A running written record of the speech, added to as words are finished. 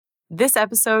This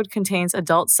episode contains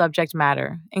adult subject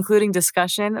matter, including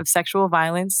discussion of sexual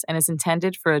violence, and is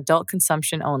intended for adult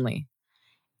consumption only.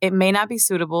 It may not be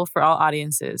suitable for all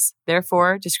audiences.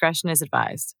 Therefore, discretion is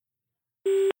advised.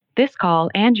 This call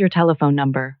and your telephone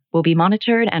number will be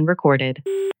monitored and recorded.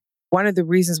 One of the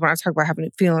reasons when I talk about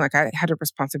feeling like I had a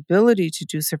responsibility to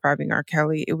do Surviving R.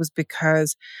 Kelly, it was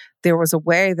because there was a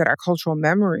way that our cultural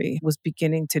memory was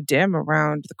beginning to dim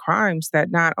around the crimes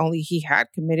that not only he had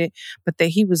committed, but that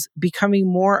he was becoming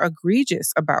more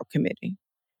egregious about committing.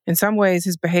 In some ways,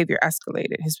 his behavior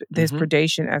escalated, his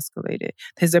predation escalated,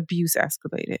 his abuse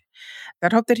escalated.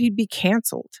 I'd hope that he'd be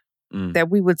canceled. That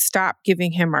we would stop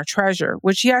giving him our treasure,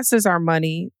 which, yes, is our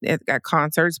money at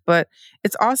concerts, but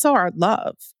it's also our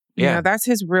love. Yeah. You know, that's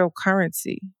his real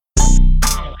currency.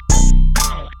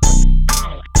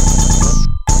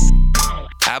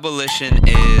 Abolition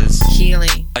is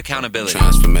healing, accountability,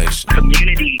 transformation,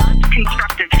 community,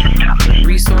 constructive systems,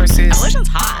 resources. Abolition's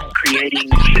hot. Creating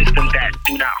systems that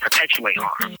do not perpetuate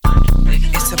harm.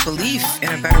 It's a belief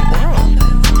in a better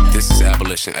world. This is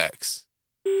Abolition X.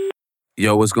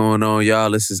 Yo, what's going on,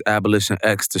 y'all? This is Abolition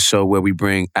X, the show where we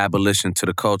bring abolition to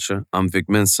the culture. I'm Vic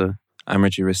Mensa. I'm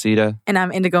Richie Reseda. And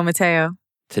I'm Indigo Mateo.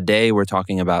 Today, we're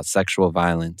talking about sexual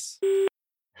violence.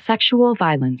 Sexual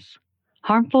violence.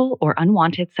 Harmful or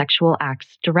unwanted sexual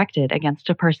acts directed against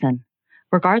a person,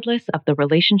 regardless of the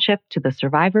relationship to the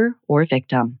survivor or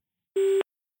victim.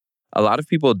 A lot of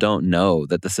people don't know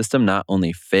that the system not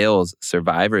only fails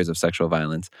survivors of sexual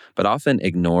violence, but often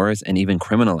ignores and even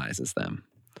criminalizes them.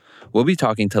 We'll be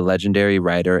talking to legendary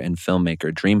writer and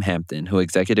filmmaker Dream Hampton, who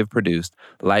executive produced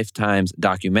Lifetime's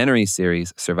documentary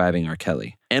series, Surviving R.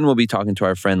 Kelly. And we'll be talking to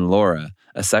our friend Laura,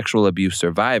 a sexual abuse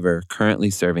survivor currently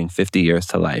serving 50 years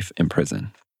to life in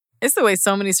prison. It's the way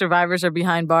so many survivors are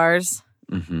behind bars.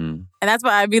 Mm-hmm. And that's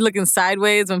why I'd be looking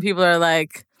sideways when people are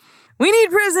like, we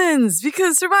need prisons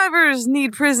because survivors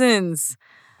need prisons.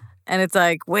 And it's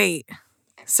like, wait,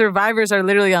 survivors are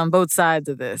literally on both sides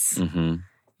of this. Mm-hmm.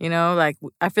 You know, like,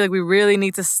 I feel like we really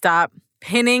need to stop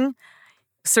pinning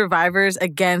survivors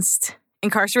against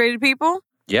incarcerated people.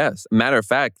 Yes. Matter of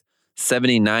fact,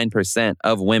 79%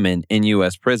 of women in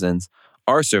U.S. prisons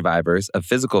are survivors of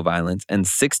physical violence, and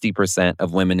 60%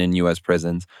 of women in U.S.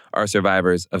 prisons are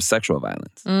survivors of sexual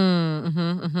violence.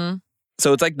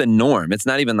 So it's like the norm. It's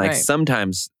not even like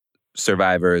sometimes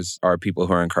survivors are people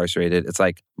who are incarcerated. It's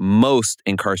like most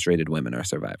incarcerated women are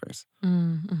survivors.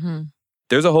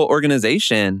 There's a whole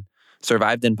organization,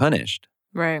 Survived and Punished,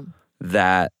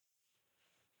 that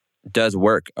does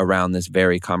work around this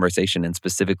very conversation and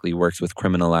specifically works with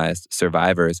criminalized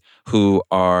survivors who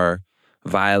are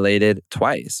violated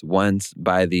twice, once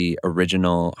by the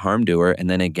original harm doer and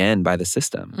then again by the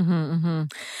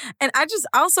system. And I just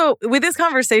also, with this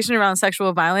conversation around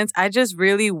sexual violence, I just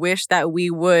really wish that we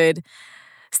would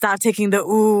stop taking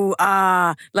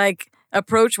the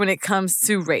approach when it comes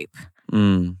to rape.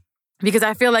 Because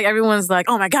I feel like everyone's like,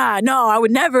 oh my God, no, I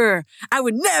would never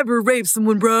rape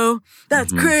someone, bro.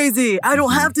 That's crazy. I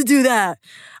don't have to do that.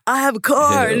 I have a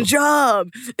car and a job.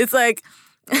 It's like...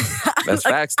 That's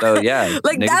facts though, yeah.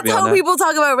 Like, that's how people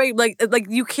talk about rape. Like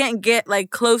you can't get like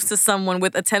close to someone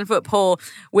with a 10-foot pole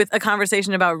with a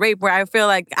conversation about rape where I feel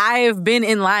like I have been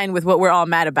in line with what we're all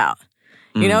mad about.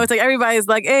 You know, it's like everybody's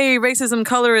like, hey, racism,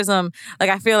 colorism. Like,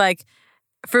 I feel like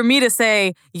for me to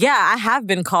say, yeah, I have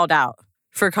been called out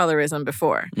for colorism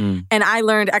before. And I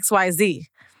learned XYZ.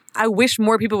 I wish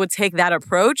more people would take that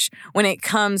approach when it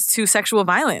comes to sexual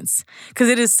violence. Because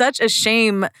it is such a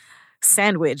shame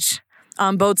sandwich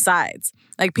on both sides.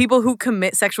 Like, people who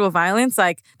commit sexual violence,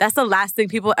 like, that's the last thing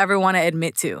people ever want to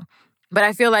admit to. But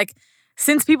I feel like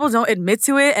since people don't admit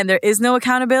to it and there is no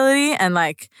accountability and,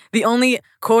 like, the only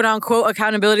quote-unquote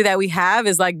accountability that we have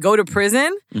is, like, go to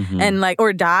prison and, like,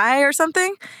 or die or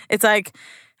something, it's like,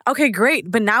 okay, great.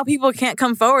 But now people can't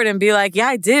come forward and be like, yeah,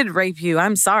 I did rape you.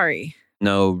 I'm sorry.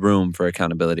 No room for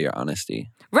accountability or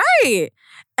honesty. Right.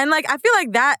 And, like, I feel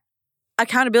like that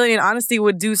accountability and honesty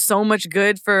would do so much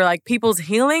good for, like, people's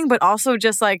healing, but also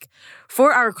just, like,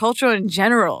 for our culture in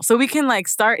general. So we can, like,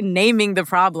 start naming the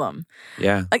problem.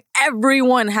 Yeah. Like,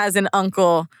 everyone has an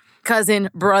uncle, cousin,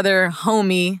 brother,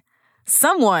 homie,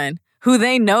 someone who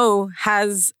they know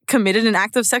has committed an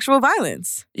act of sexual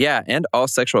violence. Yeah, and all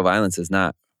sexual violence is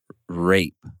not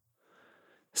rape.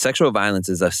 Sexual violence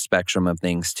is a spectrum of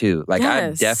things too. Like,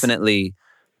 I've definitely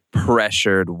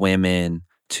pressured women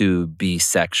to be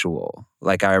sexual.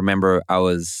 Like, I remember I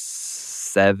was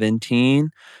 17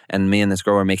 and me and this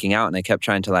girl were making out and I kept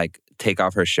trying to, like, take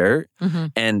off her shirt.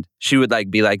 And she would like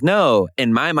be like, no.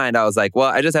 In my mind, I was like, well,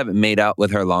 I just haven't made out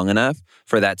with her long enough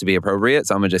for that to be appropriate.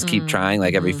 So I'm gonna just keep trying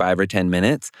like every 5 or 10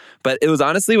 minutes. But it was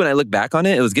honestly, when I look back on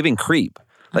it, it was giving creep.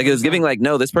 Like it was giving like,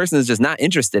 no, this person is just not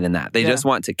interested in that. They just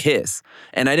want to kiss.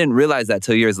 And I didn't realize that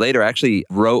till years later. I actually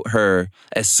wrote her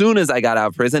as soon as I got out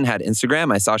of prison, had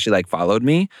Instagram. I saw she like followed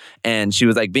me and she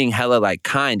was like being hella like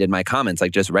kind in my comments,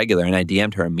 like just regular. And I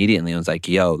DM'd her immediately and was like,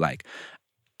 yo, like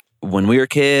when we were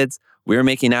kids, we were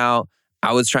making out.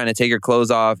 I was trying to take your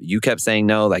clothes off. You kept saying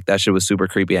no. Like that shit was super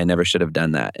creepy. I never should have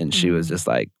done that. And she was just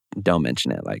like, don't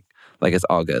mention it. Like it's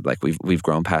all good. Like we've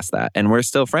grown past that. And we're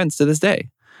still friends to this day.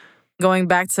 Going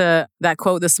back to that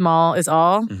quote, the small is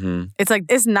all, it's like,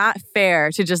 it's not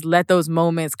fair to just let those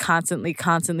moments constantly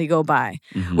go by,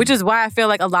 which is why I feel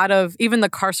like a lot of even the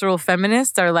carceral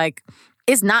feminists are like,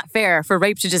 it's not fair for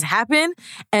rape to just happen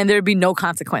and there'd be no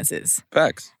consequences.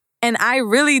 Facts. And I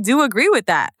really do agree with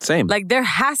that. Same. Like there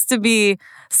has to be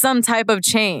some type of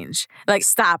change, like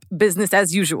stop business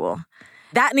as usual.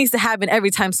 That needs to happen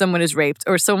every time someone is raped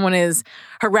or someone is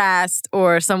harassed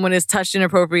or someone is touched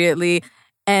inappropriately.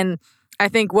 And I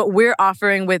think what we're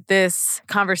offering with this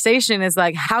conversation is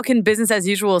like, how can business as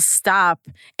usual stop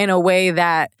in a way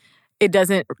that it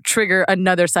doesn't trigger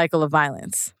another cycle of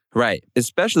violence? Right.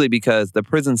 Especially because the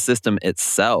prison system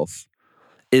itself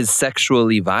is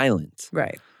sexually violent.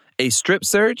 Right. A strip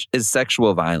search is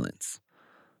sexual violence.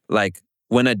 Like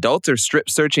when adults are strip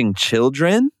searching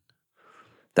children,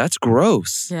 that's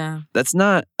gross. Yeah. That's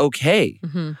not okay.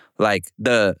 Like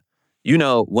you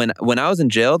know, when I was in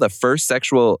jail, the first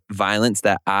sexual violence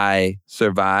that I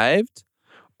survived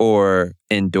or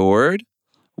endured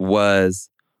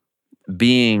was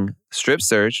being strip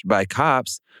searched by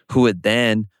cops who would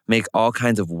then make all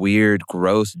kinds of weird,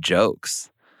 gross jokes.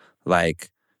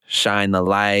 Like shine the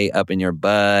light up in your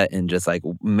butt and just like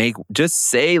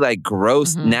say like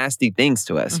gross, nasty things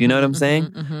to us. You know what I'm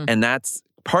saying? And that's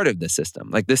part of the system.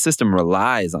 Like this system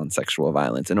relies on sexual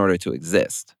violence in order to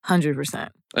exist. 100%.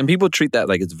 And people treat that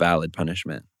like it's valid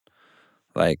punishment.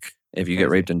 Like if you get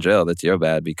raped in jail, that's your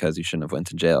bad because you shouldn't have went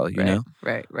to jail, you know?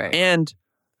 Right. And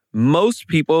most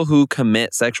people who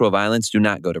commit sexual violence do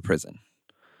not go to prison.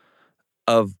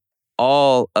 Of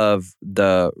all of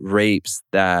the rapes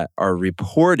that are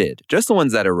reported, just the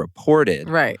ones that are reported,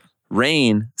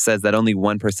 Rain says that only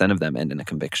 1% of them end in a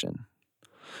conviction.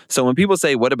 So when people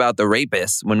say, what about the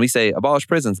rapists? When we say abolish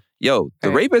prisons, the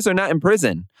rapists are not in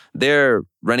prison. They're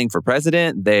running for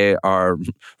president. They are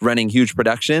running huge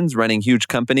productions, running huge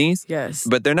companies. Yes.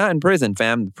 But they're not in prison,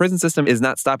 fam. The prison system is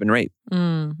not stopping rape.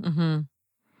 And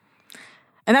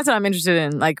that's what I'm interested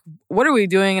in. Like, what are we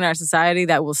doing in our society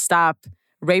that will stop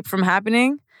rape from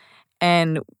happening?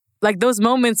 And like those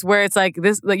moments where it's like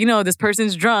this, like, you know, this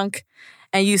person's drunk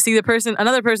and you see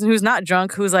another person who's not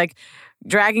drunk, who's like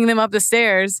dragging them up the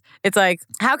stairs. It's like,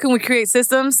 how can we create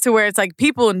systems to where it's like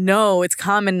people know, it's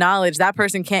common knowledge that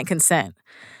person can't consent.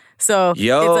 So it's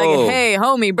like, hey,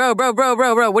 homie, bro,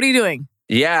 what are you doing?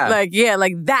 Yeah. Like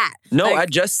that. No, like, I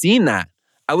just seen that.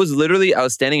 I was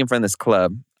standing in front of this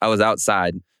club. I was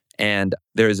outside and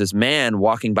there was this man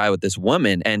walking by with this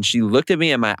woman and she looked at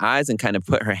me in my eyes and kind of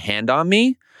put her hand on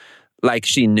me. Like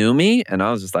she knew me and I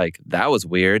was just like, that was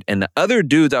weird. And the other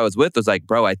dudes I was with was like,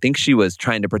 bro, I think she was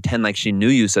trying to pretend like she knew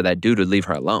you so that dude would leave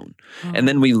her alone. And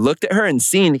then we looked at her and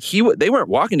seen they weren't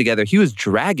walking together. He was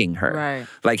dragging her. Right.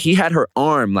 Like he had her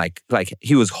arm, like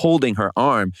he was holding her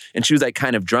arm and she was like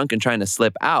kind of drunk and trying to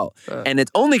slip out. And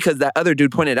it's only because that other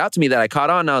dude pointed out to me that I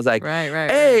caught on and I was like,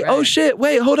 hey, oh shit,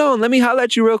 wait, hold on. Let me holler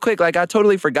at you real quick. Like I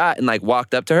totally forgot and like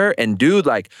walked up to her and dude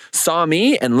like saw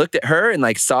me and looked at her and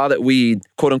like saw that we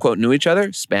quote unquote knew each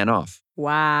other, span off.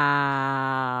 Wow.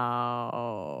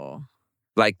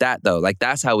 Like that though. Like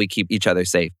that's how we keep each other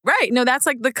safe. Right. No, that's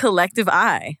like the collective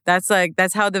eye. That's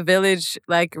how the village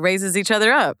like raises each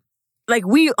other up. Like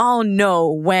we all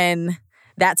know when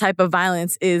that type of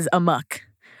violence is amok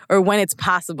or when it's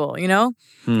possible, you know?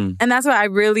 And that's why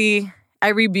I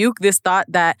rebuke this thought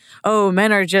that, oh,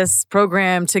 men are just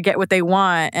programmed to get what they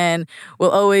want and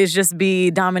will always just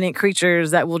be dominant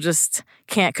creatures that will just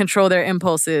can't control their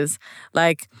impulses.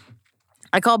 Like,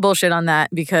 I call bullshit on that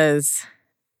because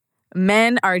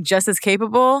men are just as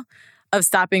capable of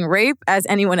stopping rape as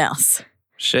anyone else.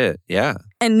 Shit, yeah.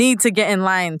 And need to get in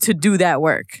line to do that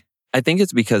work. I think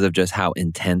it's because of just how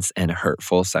intense and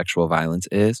hurtful sexual violence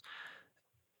is.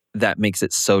 That makes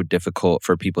it so difficult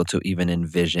for people to even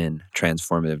envision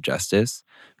transformative justice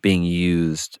being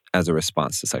used as a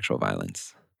response to sexual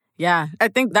violence. Yeah, I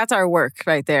think that's our work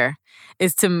right there,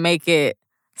 is to make it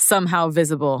somehow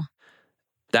visible.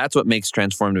 That's what makes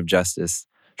transformative justice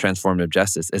transformative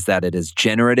justice is that it is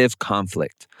generative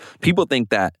conflict. People think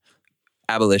that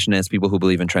abolitionists, people who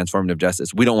believe in transformative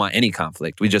justice, we don't want any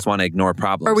conflict. We just want to ignore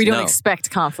problems. Or we don't expect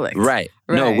conflict. Right.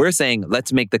 No, we're saying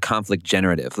let's make the conflict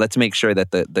generative. Let's make sure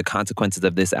that the consequences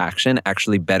of this action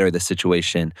actually better the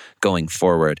situation going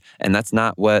forward. And that's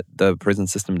not what the prison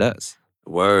system does.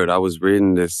 Word. I was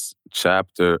reading this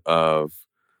chapter of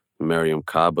Mariam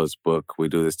Kaba's book, We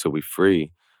Do This Till We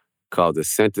Free, called The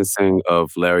Sentencing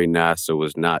of Larry Nassar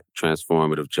Was Not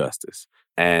Transformative Justice.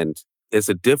 And it's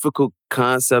a difficult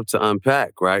concept to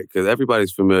unpack, right? Because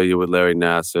everybody's familiar with Larry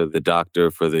Nassar, the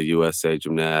doctor for the USA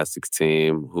gymnastics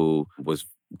team who was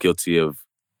guilty of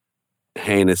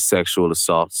heinous sexual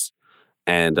assaults.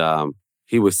 And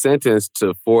he was sentenced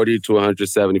to 40 to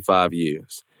 175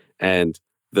 years. And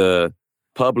the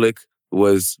public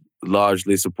was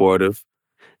largely supportive.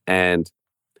 And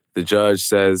the judge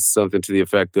says something to the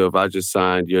effect of, I just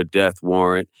signed your death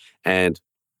warrant. And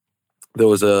there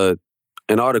was an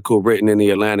article written in The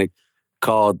Atlantic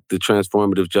called The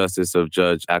Transformative Justice of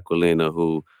Judge Aquilina,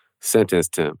 who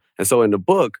sentenced him. And so in the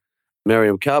book,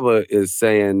 Mariam Kaba is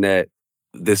saying that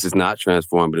this is not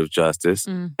transformative justice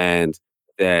and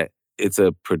that it's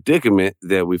a predicament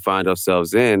that we find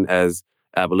ourselves in as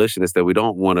abolitionists, that we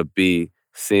don't want to be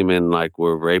seeming like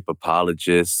we're rape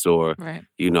apologists or,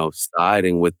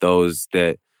 siding with those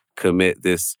that commit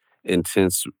this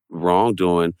intense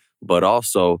wrongdoing. But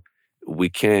also, we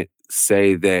can't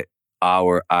say that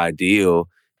our ideal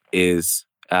is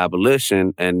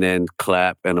abolition and then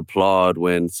clap and applaud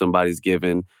when somebody's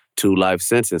given 2 life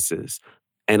sentences.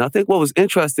 And I think what was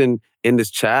interesting in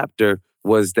this chapter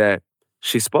was that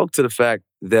she spoke to the fact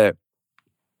that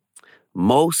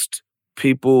most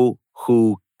people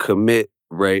who commit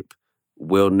rape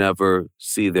will never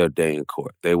see their day in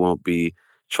court. They won't be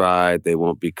tried. They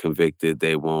won't be convicted.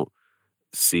 They won't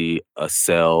see a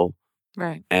cell.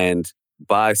 Right. And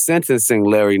by sentencing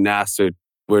Larry Nassar,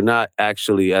 we're not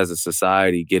actually, as a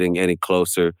society, getting any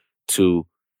closer to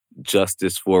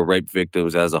justice for rape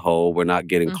victims as a whole. We're not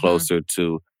getting closer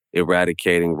to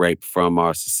eradicating rape from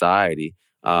our society.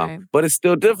 But it's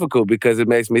still difficult because it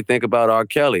makes me think about R.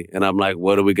 Kelly. And I'm like,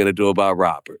 what are we going to do about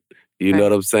Robert? You know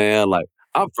what I'm saying? Like,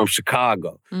 I'm from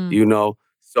Chicago, you know?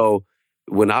 So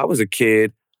when I was a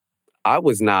kid, I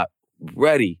was not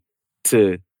ready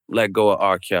to let go of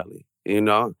R. Kelly, you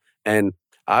know? And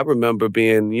I remember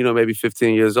being, maybe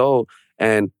 15 years old,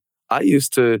 and I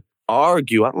used to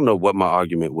argue. I don't know what my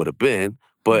argument would have been,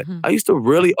 but I used to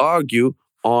really argue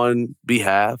on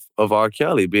behalf of R.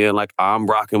 Kelly, being like, I'm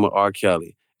rocking with R.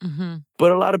 Kelly.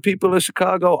 But a lot of people in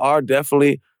Chicago are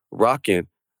definitely rocking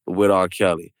with R.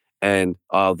 Kelly. And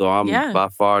although I'm by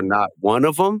far not one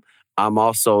of them, I'm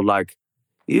also like,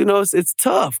 it's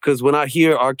tough because when I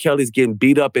hear R. Kelly's getting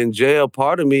beat up in jail,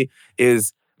 part of me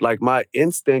is like, my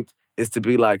instinct is to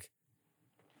be like,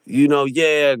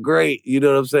 yeah, great. You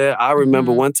know what I'm saying? I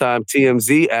remember one time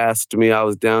TMZ asked me, I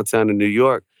was downtown in New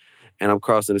York and I'm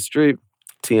crossing the street.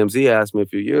 TMZ asked me a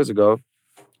few years ago,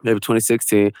 maybe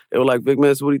 2016, they were like, Big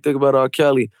Man, so what do you think about R.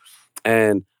 Kelly?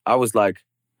 And I was like,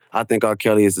 I think R.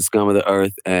 Kelly is the scum of the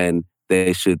earth and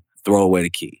they should throw away the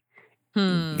key.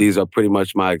 These are pretty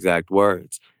much my exact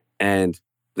words. And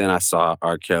then I saw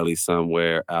R. Kelly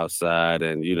somewhere outside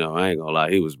and, I ain't gonna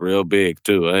lie, he was real big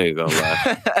too. I ain't gonna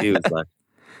lie.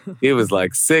 He was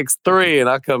like 6'3", and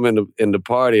I come in the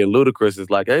party and Ludacris is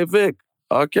like, hey, Vic,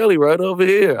 R. Kelly right over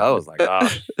here. I was like, oh,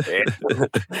 shit.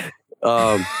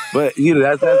 But,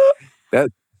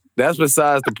 that's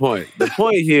besides the point. The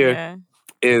point here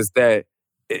is that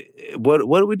what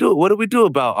do we do? What do we do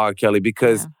about R. Kelly?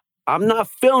 Because I'm not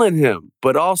feeling him,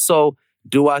 but also,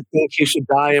 do I think he should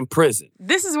die in prison?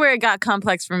 This is where it got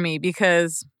complex for me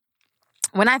because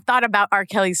when I thought about R.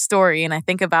 Kelly's story and I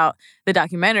think about the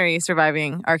documentary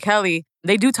Surviving R. Kelly,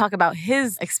 they do talk about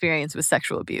his experience with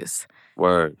sexual abuse.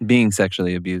 Word. Being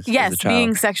sexually abused as a child.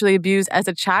 Being sexually abused as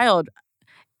a child.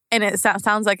 And it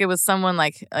sounds like it was someone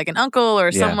like an uncle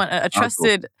or someone, a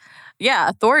trusted,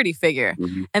 authority figure.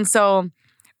 And so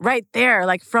right there,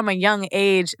 like from a young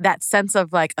age, that sense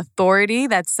of like authority,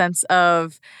 that sense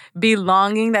of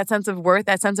belonging, that sense of worth,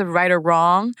 that sense of right or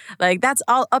wrong, like that's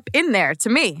all up in there to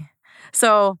me.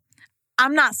 So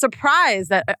I'm not surprised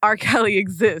that R. Kelly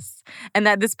exists and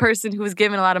that this person who was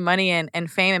given a lot of money and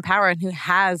fame and power and who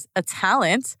has a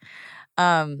talent,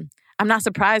 I'm not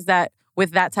surprised that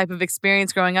with that type of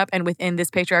experience growing up and within this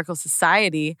patriarchal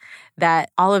society that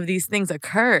all of these things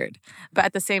occurred. But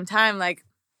at the same time, like,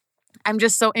 I'm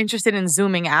just so interested in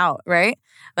zooming out, right?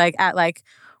 Like at like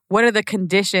what are the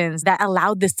conditions that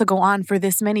allowed this to go on for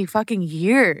this many fucking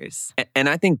years? And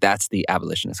I think that's the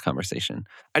abolitionist conversation.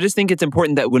 I just think it's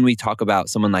important that when we talk about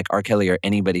someone like R. Kelly or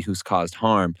anybody who's caused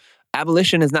harm,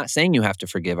 abolition is not saying you have to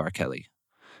forgive R. Kelly.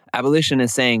 Abolition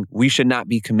is saying we should not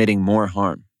be committing more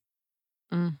harm.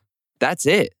 That's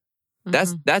it.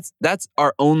 That's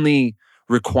our only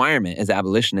requirement as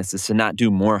abolitionists, is to not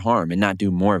do more harm and not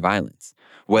do more violence.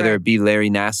 Whether it be Larry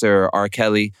Nassar or R.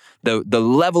 Kelly, the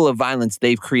level of violence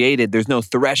they've created, there's no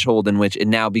threshold in which it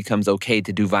now becomes okay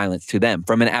to do violence to them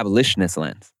from an abolitionist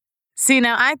lens. See,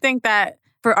 now I think that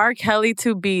for R. Kelly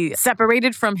to be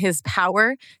separated from his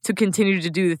power to continue to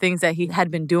do the things that he had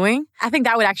been doing, I think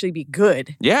that would actually be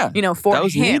good. Yeah, for that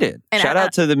was him. needed. And Shout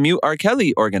out to the Mute R.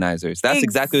 Kelly organizers. That's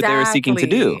exactly what they were seeking to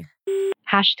do.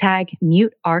 Hashtag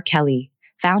Mute R. Kelly,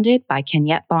 founded by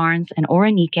Kenyette Barnes and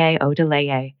Oronike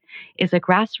Odeleye, is a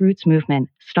grassroots movement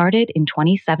started in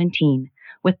 2017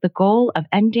 with the goal of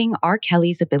ending R.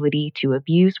 Kelly's ability to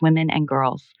abuse women and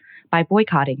girls by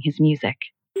boycotting his music.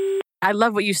 I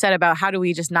love what you said about how do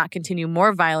we just not continue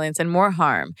more violence and more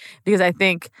harm? Because I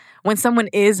think when someone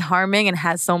is harming and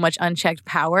has so much unchecked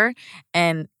power,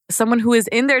 and someone who is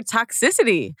in their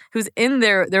toxicity, who's in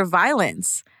their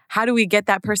violence, how do we get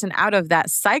that person out of that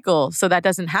cycle so that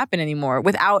doesn't happen anymore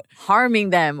without harming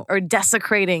them or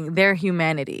desecrating their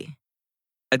humanity?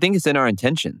 I think it's in our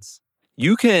intentions.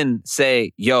 You can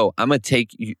say, yo, I'm going to take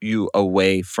you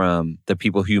away from the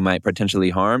people who you might potentially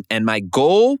harm, and my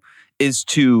goal is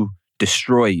to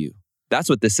destroy you. That's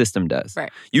what the system does.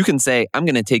 Right. You can say, I'm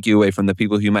going to take you away from the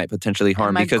people who you might potentially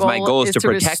harm because my goal is to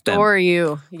protect them. Restore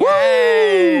you.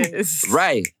 Yes. Woo!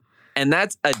 Right. And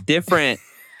that's a different,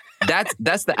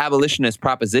 that's the abolitionist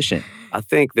proposition. I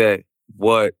think that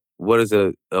what is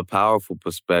a powerful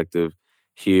perspective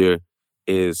here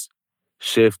is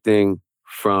shifting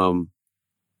from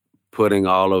putting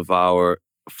all of our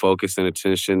focus and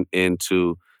attention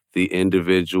into the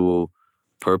individual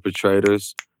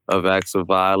perpetrators of acts of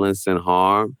violence and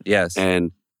harm. Yes.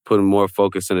 And putting more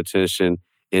focus and attention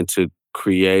into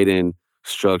creating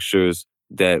structures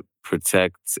that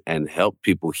protect and help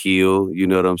people heal. You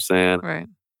know what I'm saying? Right.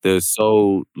 There's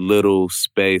so little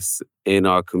space in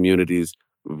our communities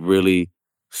really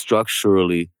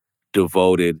structurally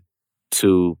devoted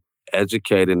to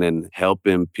educating and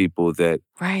helping people that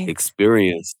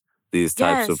experience these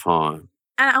types of harm.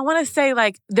 And I want to say,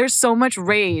 there's so much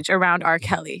rage around R.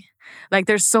 Kelly.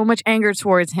 There's so much anger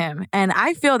towards him. And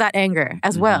I feel that anger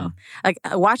as well.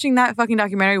 Watching that fucking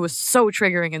documentary was so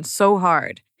triggering and so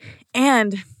hard.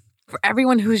 And for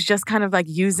everyone who's just kind of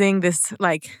using this,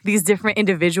 these different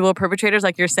individual perpetrators,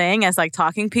 like you're saying, as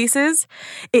talking pieces,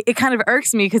 it kind of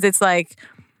irks me because it's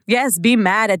yes, be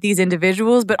mad at these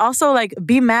individuals, but also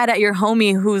be mad at your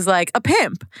homie who's a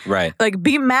pimp. Right.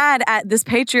 Be mad at this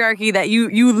patriarchy that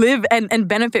you live and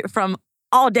benefit from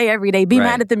all day, every day. Be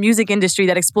mad at the music industry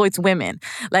that exploits women.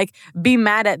 Be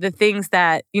mad at the things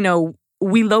that,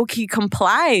 we low-key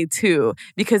comply to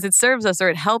because it serves us or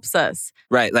it helps us.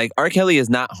 Right. R. Kelly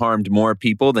has not harmed more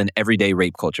people than everyday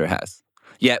rape culture has.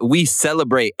 Yet we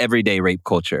celebrate everyday rape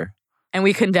culture. And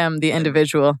we condemn the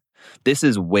individual. This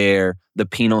is where the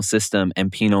penal system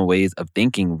and penal ways of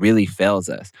thinking really fails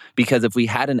us. Because if we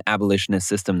had an abolitionist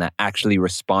system that actually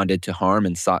responded to harm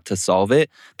and sought to solve it,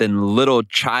 then little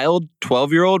child,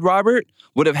 12-year-old Robert,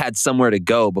 would have had somewhere to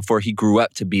go before he grew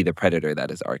up to be the predator that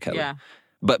is R. Kelly. Yeah.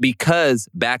 But because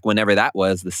back whenever that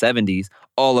was, the 70s,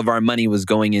 all of our money was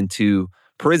going into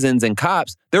prisons and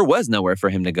cops, there was nowhere for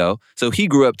him to go. So he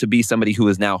grew up to be somebody who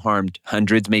has now harmed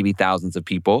hundreds, maybe thousands of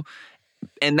people.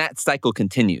 And that cycle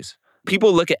continues.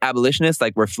 People look at abolitionists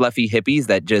like we're fluffy hippies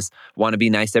that just want to be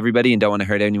nice to everybody and don't want to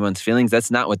hurt anyone's feelings. That's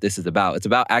not what this is about. It's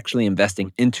about actually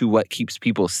investing into what keeps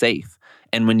people safe.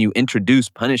 And when you introduce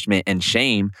punishment and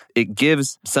shame, it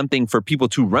gives something for people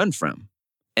to run from.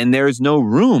 And there is no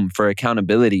room for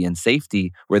accountability and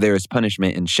safety where there is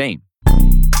punishment and shame.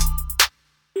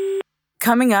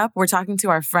 Coming up, we're talking to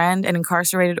our friend and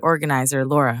incarcerated organizer,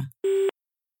 Laura.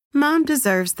 Mom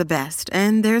deserves the best,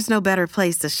 and there's no better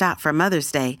place to shop for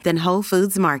Mother's Day than Whole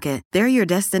Foods Market. They're your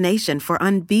destination for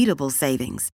unbeatable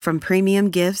savings, from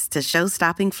premium gifts to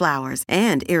show-stopping flowers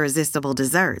and irresistible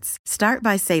desserts. Start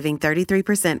by saving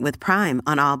 33% with Prime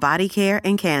on all body care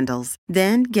and candles.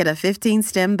 Then get a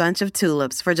 15-stem bunch of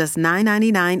tulips for just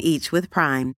 $9.99 each with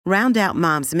Prime. Round out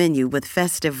Mom's menu with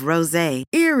festive rosé,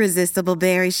 irresistible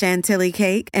berry chantilly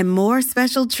cake, and more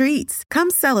special treats. Come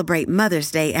celebrate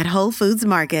Mother's Day at Whole Foods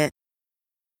Market.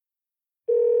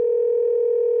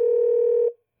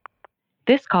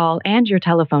 This call and your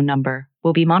telephone number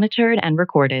will be monitored and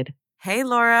recorded. Hey,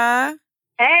 Laura.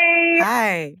 Hey.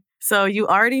 Hi. So you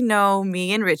already know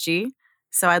me and Richie.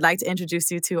 So I'd like to introduce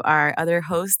you to our other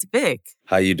host, Vic.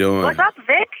 How you doing? What's up,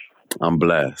 Vic? I'm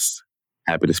blessed.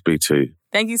 Happy to speak to you.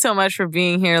 Thank you so much for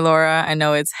being here, Laura. I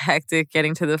know it's hectic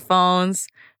getting to the phones.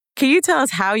 Can you tell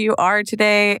us how you are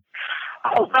today?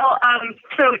 Oh, well,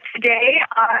 so today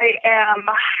I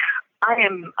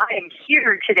am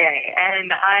here today,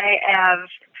 and I am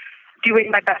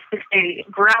doing my best to stay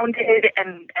grounded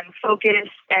and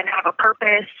focused and have a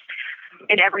purpose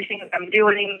in everything that I'm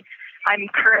doing. I'm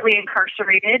currently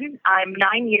incarcerated. I'm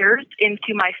 9 years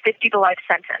into my 50 to life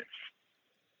sentence.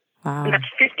 Wow. And that's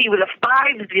 50 with a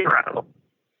 50.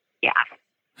 Yeah.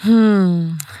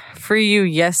 Free you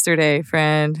yesterday,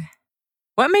 friend.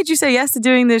 What made you say yes to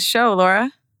doing this show,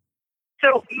 Laura?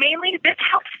 So mainly this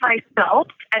helps myself,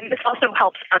 and this also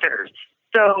helps others.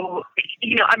 So,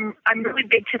 I'm really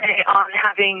big today on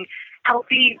having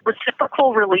healthy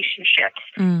reciprocal relationships.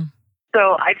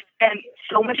 So I've spent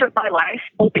so much of my life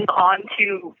holding on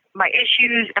to my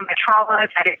issues and my traumas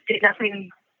that it did nothing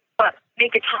but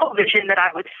make a television that I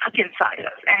was stuck inside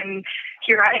of. And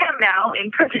here I am now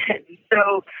in prison.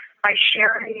 So by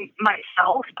sharing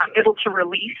myself, I'm able to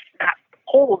release that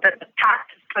hold that the past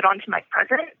has put onto my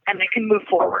present, and I can move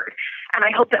forward. And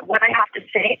I hope that what I have to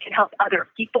say can help other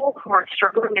people who are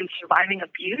struggling and surviving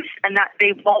abuse, and that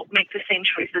they won't make the same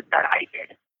choices that I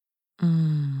did.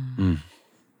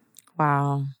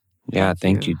 Wow. Yeah,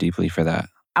 thank you deeply for that.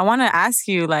 I want to ask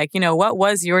you, what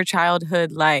was your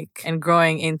childhood like and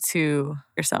growing into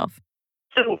yourself?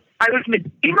 So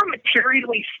we were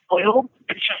materially spoiled.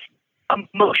 It's just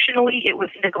emotionally, it was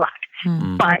neglect.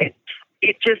 But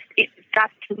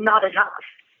that's not enough.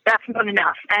 That's not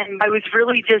enough. And I was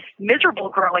really just miserable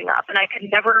growing up, and I could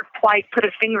never quite put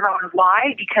a finger on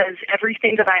why, because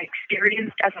everything that I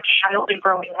experienced as a child and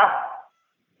growing up,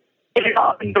 it had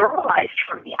all been normalized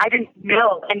for me. I didn't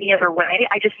know any other way.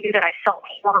 I just knew that I felt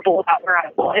horrible about where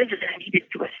I was and I needed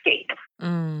to escape.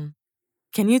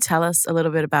 Can you tell us a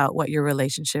little bit about what your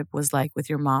relationship was like with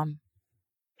your mom?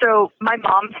 So my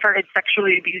mom started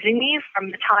sexually abusing me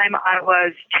from the time I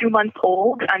was 2 months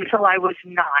old until I was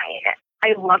 9.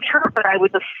 I loved her, but I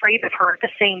was afraid of her at the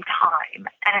same time.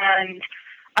 And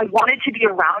I wanted to be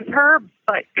around her,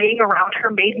 but being around her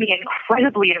made me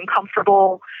incredibly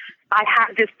uncomfortable. I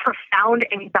had this profound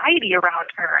anxiety around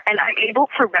her, and I'm able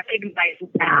to recognize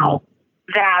now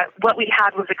that what we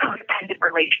had was a codependent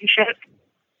relationship.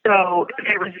 So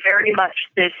there was very much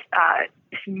this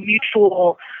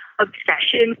mutual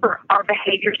obsession for our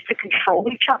behaviors to control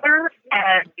each other,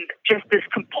 and just this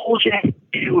compulsion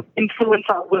to influence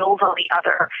our wills on the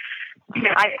other.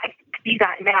 I see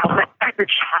that now, but as a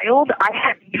child, I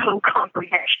had no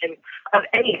comprehension of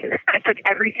any of this. I took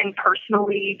everything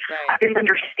personally. Right. I didn't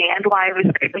understand why I was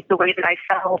the way that I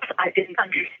felt. I didn't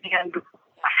understand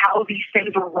how these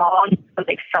things were wrong, but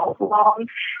they felt wrong.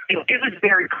 It was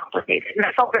very complicated, and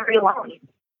I felt very alone.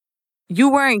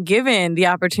 You weren't given the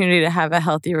opportunity to have a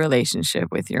healthy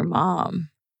relationship with your mom.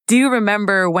 Do you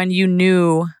remember when you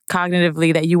knew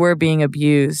cognitively that you were being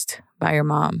abused by your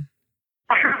mom?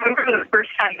 I remember the first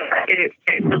time that it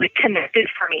really connected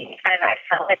for me, and I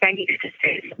felt like I needed to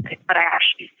say something, but I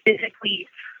actually physically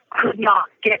could not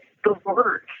get the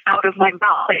words out of my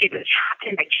mouth. Like, it was trapped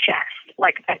in my chest.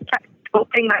 Like, I kept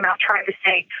opening my mouth trying to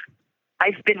say,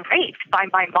 I've been raped by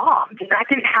my mom. And that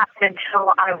didn't happen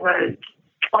until I was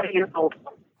 20 years old.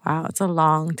 Wow, it's a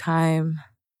long time.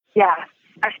 Yeah,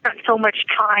 I spent so much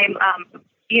time,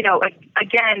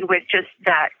 again, with just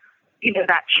that,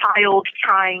 that child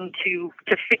trying to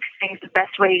fix things the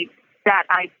best way that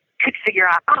I could figure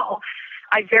out.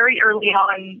 I very early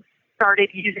on started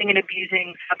using and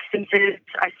abusing substances.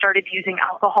 I started using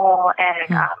alcohol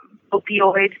and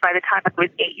opioids by the time I was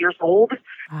 8 years old,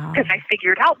 because I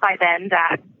figured out by then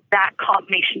that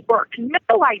combination worked.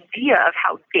 No idea of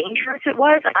how dangerous it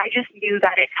was, and I just knew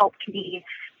that it helped me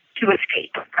to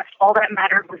escape. That's all that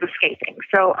mattered, was escaping.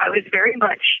 So I was very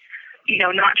much,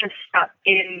 not just stuck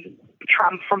in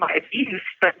trauma from my abuse,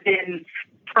 but then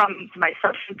from my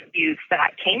substance abuse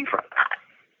that came from that.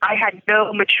 I had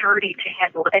no maturity to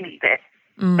handle any of it.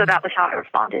 So that was how I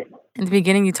responded. In the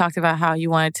beginning, you talked about how you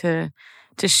wanted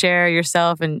to share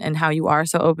yourself and how you are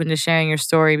so open to sharing your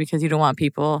story because you don't want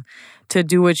people to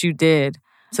do what you did.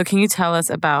 So can you tell us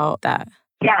about that?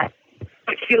 Yeah.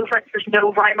 It feels like there's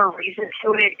no rhyme or reason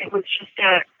to it. It was just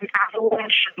an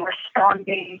avalanche of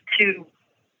responding to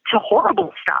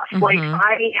horrible stuff. Mm-hmm. Like,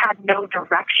 I had no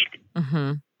direction.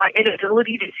 Mm-hmm. My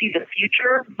inability to see the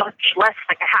future, much less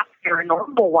like a happy or a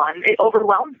normal one, it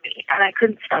overwhelmed me. And I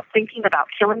couldn't stop thinking about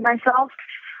killing myself.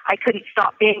 I couldn't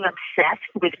stop being obsessed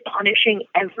with punishing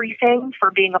everything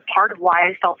for being a part of why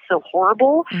I felt so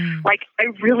horrible. Like, I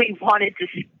really wanted to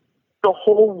the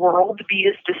whole world be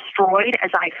as destroyed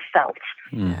as I felt.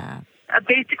 Yeah.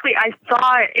 Basically, I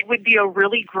thought it would be a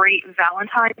really great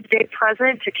Valentine's Day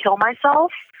present to kill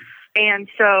myself. And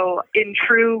so in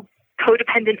true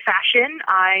codependent fashion,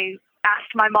 I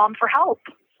asked my mom for help.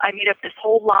 I made up this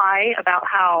whole lie about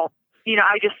how,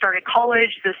 I just started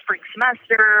college this spring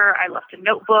semester. I left a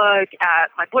notebook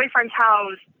at my boyfriend's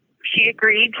house. She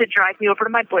agreed to drive me over to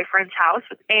my boyfriend's house,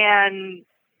 and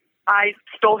I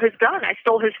stole his gun. I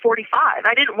stole his .45.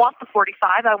 I didn't want the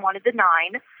 .45. I wanted the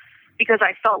 9 because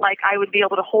I felt like I would be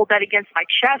able to hold that against my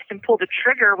chest and pull the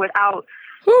trigger without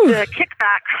the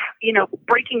kickback,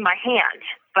 breaking my hand.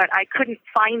 But I couldn't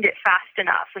find it fast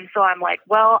enough. And so I'm like,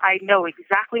 well, I know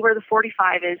exactly where the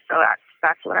 .45 is, so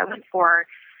that's what I went for.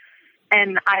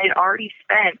 And I had already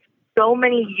spent so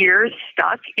many years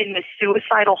stuck in the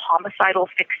suicidal, homicidal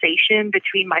fixation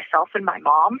between myself and my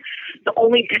mom. The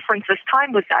only difference this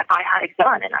time was that I had a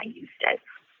gun and I used it.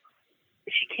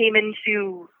 She came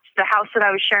into the house that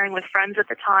I was sharing with friends at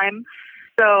the time.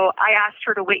 So I asked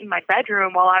her to wait in my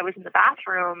bedroom while I was in the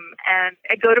bathroom. And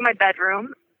I go to my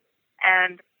bedroom,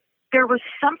 and there was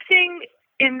something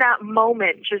in that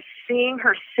moment, just seeing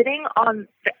her sitting on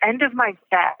the end of my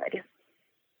bed.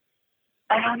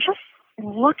 And I'm just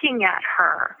looking at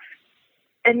her.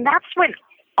 And that's when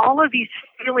all of these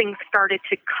feelings started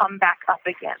to come back up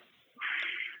again.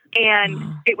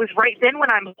 And it was right then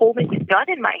when I'm holding the gun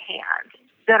in my hand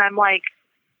that I'm like,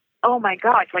 oh my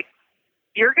God, like,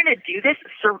 you're going to do this?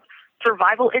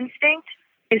 Survival instinct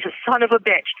is a son of a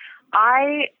bitch.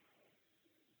 I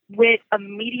went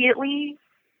immediately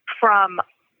from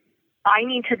I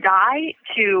need to die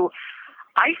to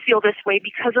I feel this way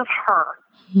because of her.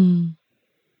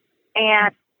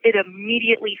 And it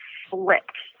immediately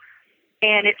flipped.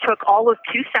 And it took all of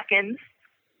 2 seconds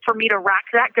for me to rack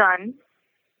that gun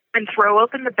and throw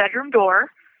open the bedroom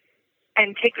door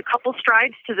and take a couple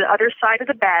strides to the other side of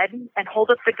the bed and hold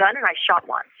up the gun, and I shot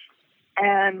once.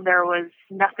 And there was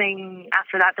nothing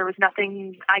after that. There was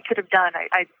nothing I could have done.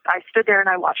 I stood there and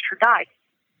I watched her die.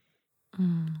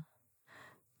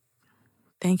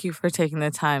 Thank you for taking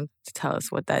the time to tell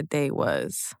us what that day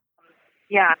was.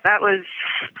 Yeah, that was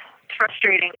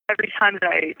frustrating. Every time that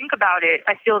I think about it,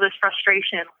 I feel this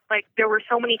frustration. Like, there were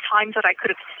so many times that I could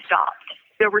have stopped.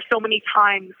 There were so many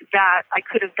times that I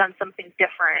could have done something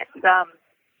different.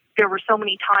 There were so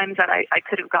many times that I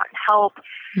could have gotten help.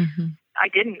 I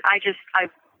didn't. I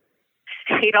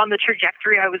stayed on the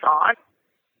trajectory I was on.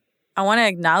 I want to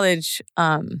acknowledge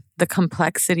the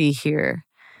complexity here.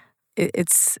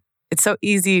 It's so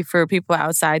easy for people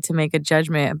outside to make a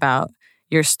judgment about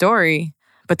your story,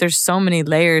 but there's so many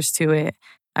layers to it.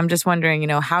 I'm just wondering,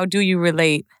 how do you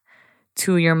relate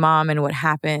to your mom and what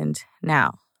happened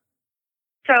now?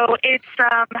 So it's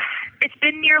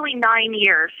been nearly 9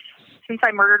 years since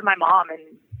I murdered my mom,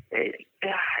 and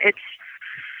it's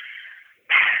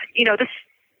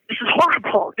this is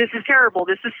horrible. This is terrible.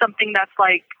 This is something that's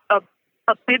like a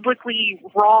biblically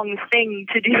wrong thing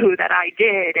to do that I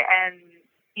did, and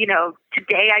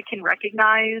today I can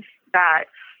recognize that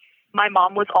my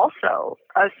mom was also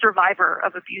a survivor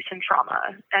of abuse and trauma,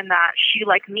 and that she,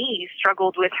 like me,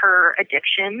 struggled with her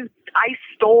addiction. I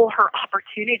stole her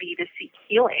opportunity to seek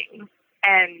healing.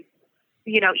 And,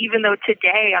 even though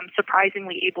today I'm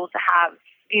surprisingly able to have,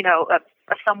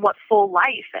 a somewhat full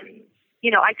life, and,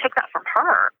 I took that from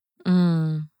her.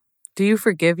 Do you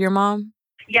forgive your mom?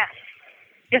 Yes.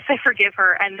 Yes, I forgive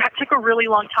her. And that took a really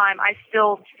long time. I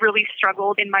still really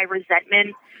struggled in my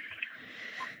resentment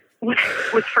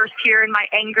was first here in my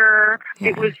anger. Yeah.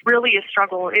 It was really a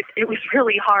struggle. It was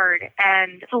really hard.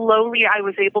 And slowly I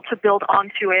was able to build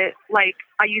onto it. Like,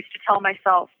 I used to tell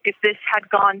myself, if this had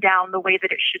gone down the way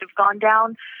that it should have gone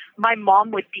down, my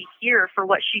mom would be here for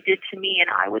what she did to me,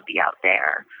 and I would be out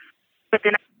there. But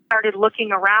then I started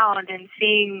looking around and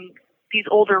seeing these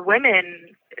older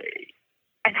women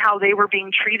and how they were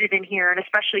being treated in here. And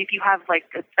especially if you have like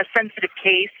a sensitive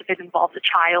case, if it involves a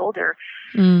child, or,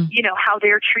 how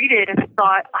they're treated. And I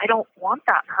thought, I don't want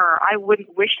that on her. I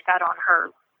wouldn't wish that on her.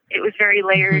 It was very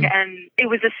layered. And it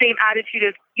was the same attitude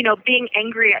of, being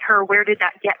angry at her. Where did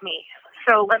that get me?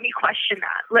 So let me question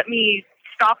that. Let me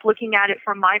stop looking at it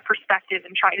from my perspective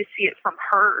and try to see it from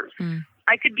hers.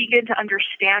 I could begin to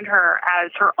understand her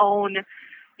as her own,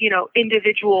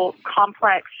 individual,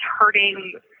 complex,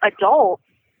 hurting adult.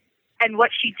 And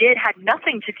what she did had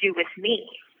nothing to do with me.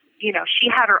 She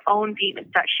had her own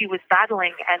demons that she was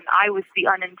battling, and I was the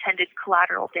unintended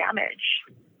collateral damage.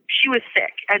 She was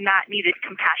sick, and that needed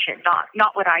compassion,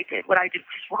 not what I did. What I did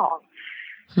was wrong.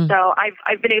 So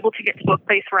I've been able to get to a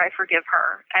place where I forgive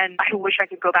her, and I wish I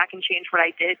could go back and change what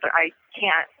I did, but I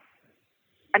can't.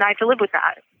 And I have to live with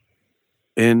that.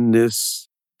 In this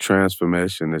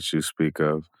transformation that you speak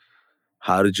of,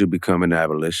 how did you become an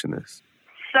abolitionist?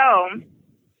 So,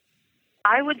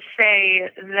 I would say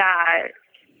that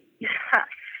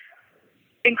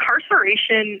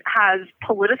incarceration has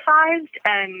politicized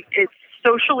and it's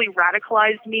socially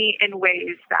radicalized me in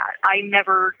ways that I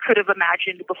never could have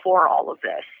imagined before all of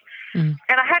this. And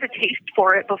I had a taste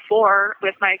for it before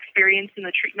with my experience in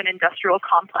the treatment industrial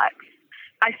complex.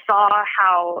 I saw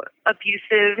how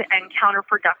abusive and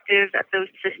counterproductive that those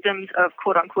systems of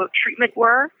quote-unquote treatment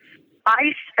were.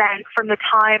 I spent, from the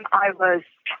time I was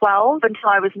 12 until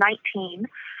I was 19,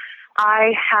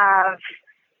 I have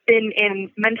been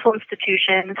in mental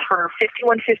institutions for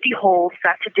 5150 holds,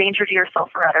 that's a danger to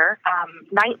yourself or other,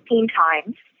 19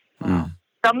 times.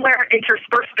 Somewhere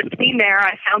interspersed between there,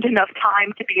 I found enough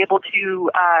time to be able to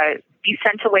be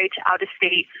sent away to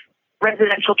out-of-state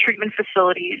residential treatment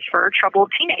facilities for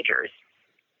troubled teenagers.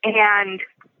 And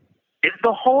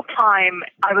the whole time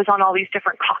I was on all these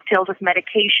different cocktails with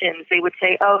medications, they would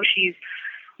say, oh, she's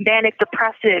manic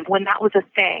depressive when that was a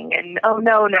thing. And, oh,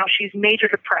 no, now she's major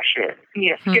depression,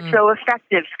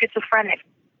 schizoaffective, schizophrenic,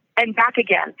 and back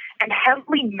again. And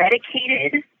heavily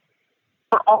medicated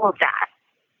for all of that.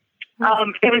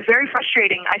 It was very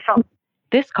frustrating. I felt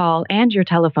This call and your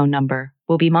telephone number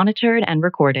will be monitored and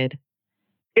recorded.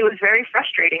 it was very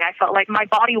frustrating. I felt like my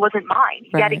body wasn't mine.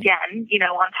 Right. Yet again,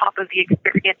 on top of the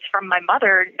experience from my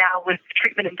mother, now with the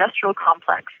treatment industrial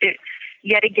complex,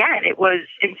 yet again, it was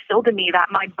instilled in me that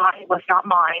my body was not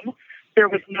mine. There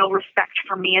was no respect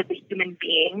for me as a human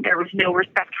being. There was no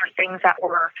respect for things that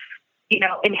were,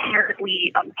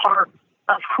 inherently a part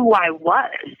of who I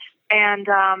was. And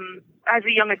as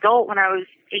a young adult, when I was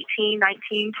 18,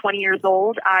 19, 20 years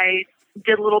old, I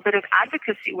did a little bit of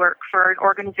advocacy work for an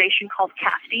organization called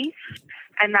CAFTI,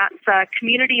 and that's a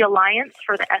Community Alliance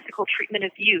for the Ethical Treatment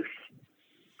of Youth.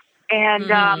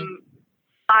 And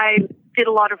I did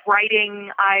a lot of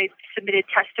writing. I submitted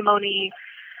testimony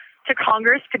to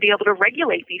Congress to be able to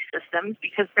regulate these systems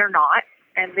because they're not.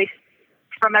 And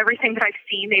from everything that I've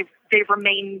seen, they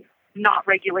remain not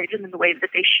regulated in the way that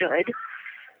they should.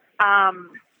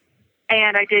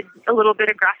 And I did a little bit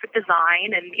of graphic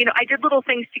design and, I did little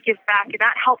things to give back, and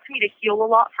that helped me to heal a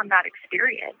lot from that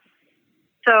experience.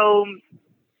 So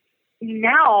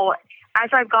now, as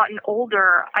I've gotten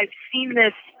older, I've seen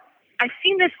this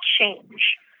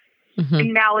change.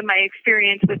 And now in my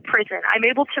experience with prison, I'm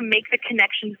able to make the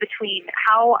connections between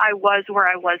how I was where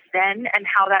I was then and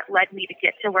how that led me to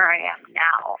get to where I am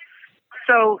now.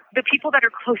 So the people that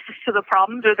are closest to the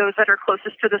problems are those that are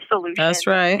closest to the solution. That's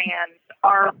right.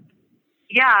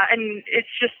 And it's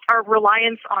just our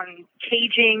reliance on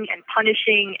caging and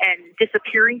punishing and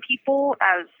disappearing people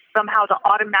as somehow the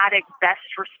automatic best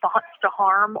response to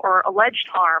harm or alleged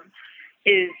harm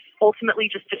is ultimately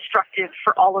just destructive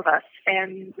for all of us.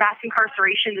 And mass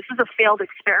incarceration, this is a failed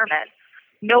experiment.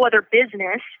 No other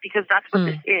business, because that's what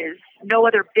this is, no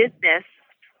other business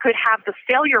could have the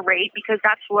failure rate, because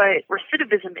that's what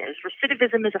recidivism is.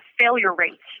 Recidivism is a failure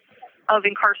rate of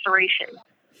incarceration.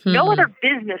 No other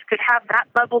business could have that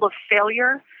level of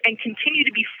failure and continue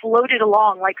to be floated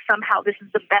along like somehow this is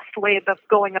the best way of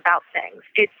going about things.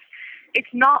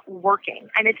 It's not working,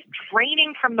 and it's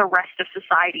draining from the rest of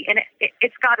society, and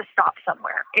it's got to stop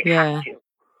somewhere. It has to.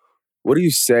 What do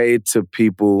you say to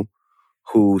people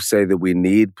who say that we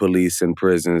need police and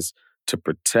prisons to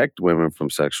protect women from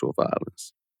sexual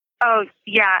violence? Oh,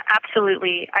 yeah,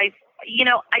 absolutely. I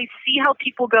see how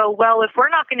people go, well, if we're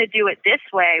not going to do it this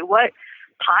way, what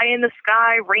pie in the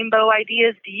sky, rainbow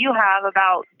ideas do you have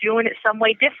about doing it some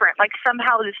way different? Like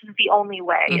somehow this is the only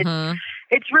way.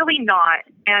 It's really not.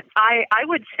 And I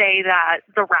would say that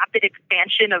the rapid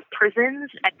expansion of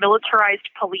prisons and militarized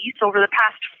police over the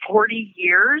past 40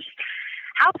 years,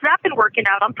 how's that been working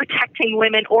out on protecting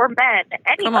women or men,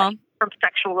 anybody, from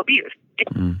sexual abuse?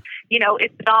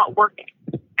 It's not working.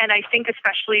 And I think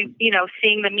especially,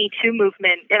 seeing the Me Too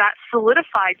movement, that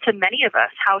solidified to many of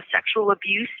us how sexual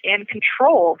abuse and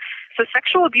control. So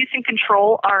sexual abuse and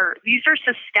control these are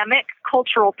systemic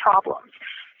cultural problems.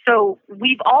 So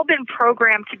we've all been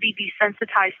programmed to be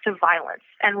desensitized to violence,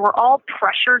 and we're all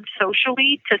pressured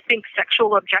socially to think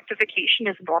sexual objectification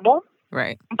is normal.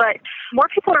 Right. But more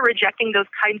people are rejecting those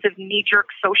kinds of knee-jerk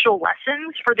social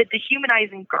lessons for the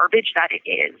dehumanizing garbage that it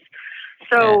is.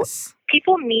 So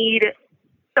people need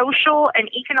social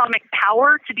and economic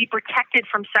power to be protected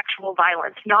from sexual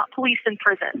violence, not police and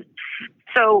prison.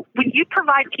 So when you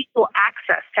provide people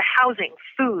access to housing,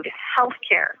 food,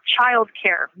 healthcare,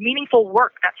 childcare, meaningful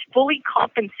work that's fully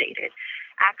compensated,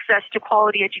 access to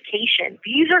quality education,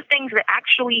 these are things that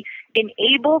actually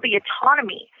enable the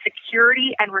autonomy,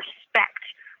 security, and respect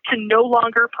to no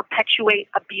longer perpetuate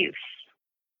abuse.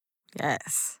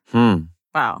 Yes. Hmm.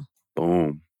 Wow.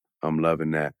 Boom. I'm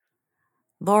loving that.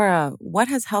 Laura, what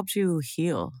has helped you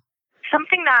heal?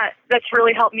 Something that's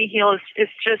really helped me heal is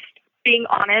just being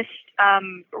honest,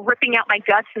 ripping out my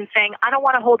guts and saying, I don't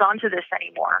want to hold on to this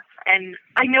anymore. And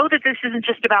I know that this isn't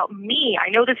just about me. I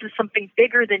know this is something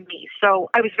bigger than me. So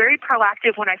I was very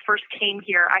proactive when I first came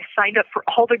here. I signed up for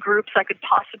all the groups I could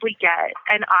possibly get,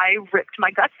 and I ripped my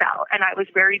guts out. And I was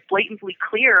very blatantly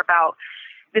clear about,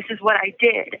 this is what I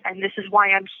did, and this is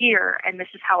why I'm here, and this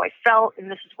is how I felt, and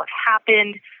this is what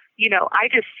happened. You know, I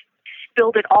just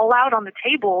spilled it all out on the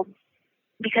table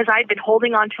because I'd been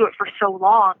holding on to it for so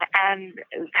long, and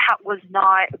that was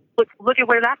not, look at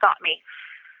where that got me.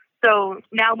 So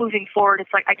now moving forward,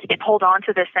 it's like, I can't hold on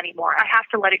to this anymore. I have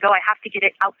to let it go. I have to get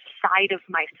it outside of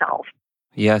myself.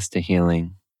 Yes to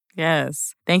healing.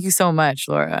 Yes. Thank you so much,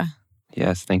 Laura.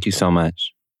 Yes, thank you so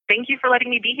much. Thank you for letting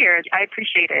me be here. I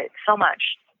appreciate it so much.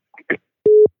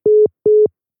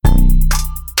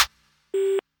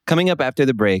 Coming up after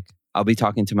the break, I'll be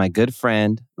talking to my good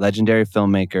friend, legendary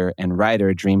filmmaker, and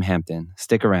writer Dream Hampton.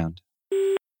 Stick around.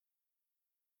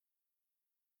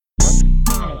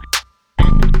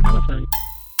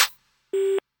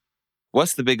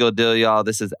 What's the big old deal, y'all?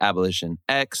 This is Abolition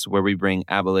X, where we bring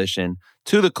abolition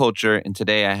to the culture. And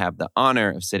today I have the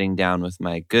honor of sitting down with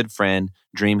my good friend,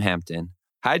 Dream Hampton.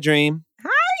 Hi, Dream.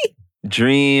 Hi.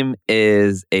 Dream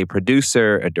is a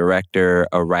producer, a director,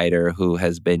 a writer who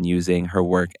has been using her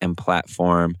work and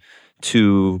platform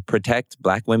to protect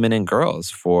Black women and girls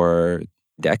for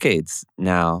decades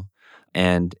now,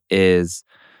 and is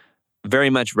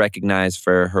very much recognized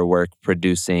for her work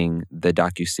producing the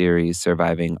docuseries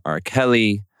Surviving R.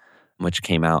 Kelly, which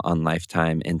came out on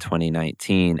Lifetime in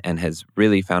 2019 and has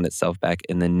really found itself back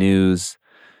in the news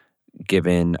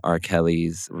given R.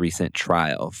 Kelly's recent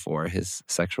trial for his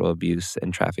sexual abuse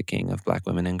and trafficking of Black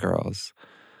women and girls.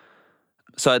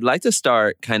 So I'd like to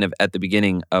start kind of at the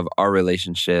beginning of our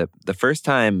relationship. The first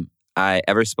time I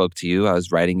ever spoke to you, I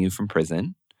was writing you from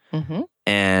prison. Mm-hmm.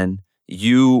 And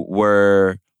you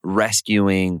were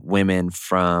rescuing women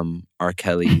from R.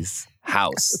 Kelly's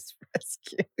house.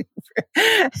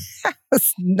 I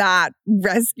was not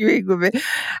rescuing women.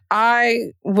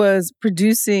 I was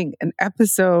producing an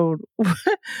episode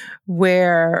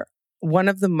where one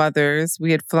of the mothers,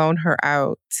 we had flown her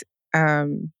out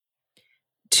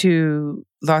to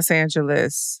Los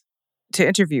Angeles to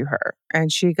interview her.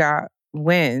 And she got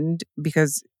wind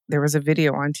because there was a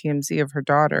video on TMZ of her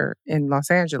daughter in Los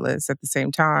Angeles at the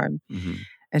same time. Mm-hmm.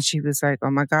 And she was like,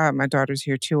 oh my God, my daughter's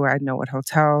here too. I know what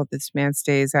hotel this man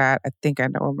stays at. I think I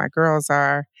know where my girls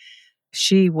are.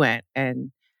 She went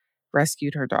and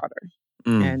rescued her daughter.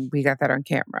 And we got that on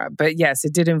camera. But yes,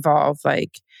 it did involve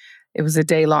it was a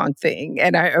day-long thing.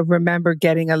 And I remember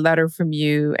getting a letter from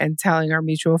you and telling our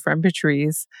mutual friend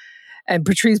Patrice. And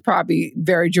Patrice probably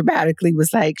very dramatically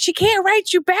was like, she can't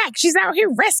write you back. She's out here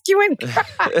rescuing.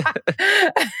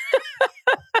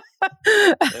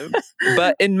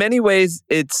 But in many ways,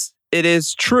 it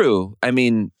is true. I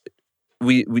mean,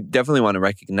 we definitely want to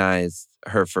recognize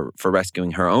her for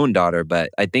rescuing her own daughter, but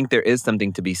I think there is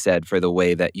something to be said for the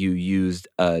way that you used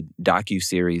a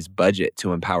docuseries budget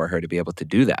to empower her to be able to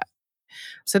do that.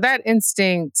 So that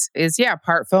instinct is,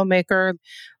 part filmmaker,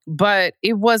 but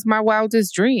it was my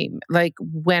wildest dream. Like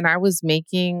when I was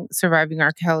making Surviving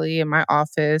R. Kelly in my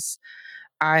office,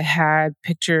 I had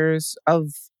pictures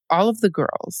of all of the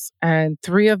girls, and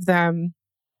 3 of them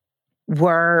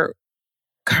were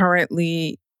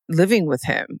currently living with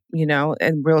him,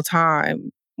 in real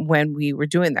time when we were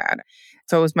doing that.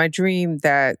 So it was my dream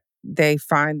that they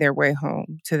find their way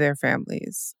home to their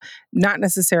families, not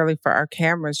necessarily for our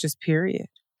cameras, just period.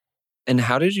 And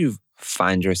how did you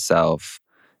find yourself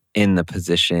in the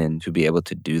position to be able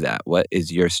to do that? What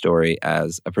is your story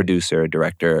as a producer, a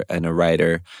director, and a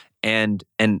writer, and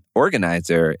an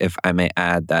organizer, if I may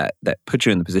add, that put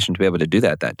you in the position to be able to do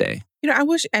that day? I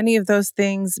wish any of those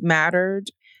things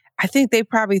mattered. I think they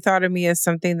probably thought of me as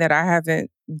something that I haven't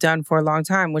done for a long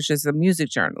time, which is a music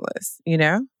journalist,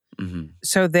 Mm-hmm.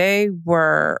 So they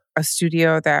were a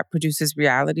studio that produces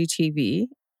reality TV,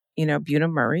 Buena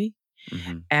Murray.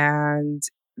 Mm-hmm. And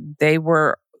they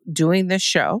were doing this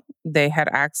show. They had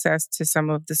access to some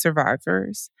of the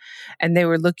survivors, and they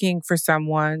were looking for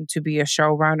someone to be a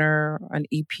showrunner, an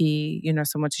EP,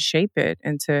 someone to shape it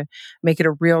and to make it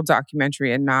a real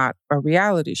documentary and not a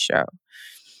reality show.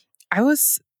 I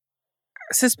was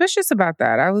suspicious about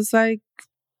that. I was like,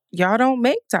 y'all don't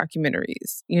make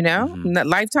documentaries, you know?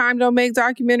 Lifetime don't make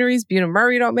documentaries. Buena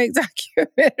Murray don't make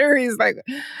documentaries. Like,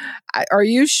 are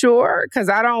you sure? Because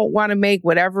I don't want to make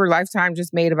whatever Lifetime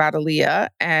just made about Aaliyah.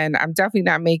 And I'm definitely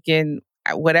not making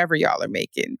whatever y'all are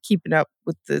making, keeping up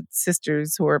with the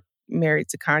sisters who are married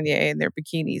to Kanye in their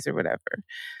bikinis or whatever.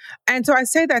 And so I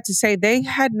say that to say they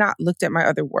had not looked at my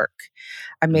other work.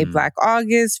 I made Black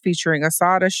August featuring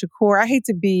Asada Shakur. I hate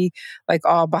to be like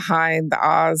all behind the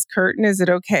Oz curtain. Is it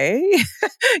okay?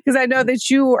 Because I know that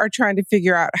you are trying to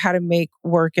figure out how to make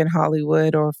work in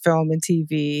Hollywood or film and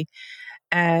TV.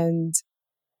 And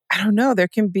I don't know, there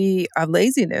can be a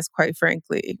laziness, quite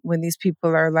frankly, when these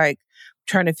people are like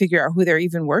trying to figure out who they're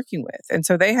even working with. And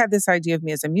so they had this idea of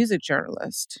me as a music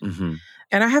journalist.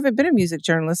 And I haven't been a music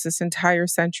journalist this entire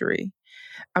century.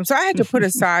 So I had to put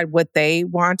aside what they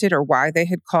wanted or why they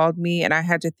had called me. And I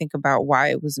had to think about why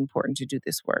it was important to do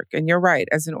this work. And you're right,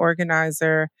 as an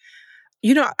organizer,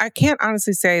 you know, I can't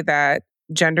honestly say that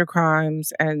gender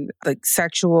crimes and like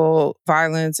sexual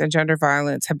violence and gender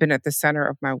violence have been at the center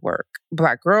of my work.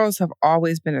 Black girls have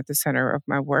always been at the center of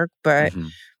my work. But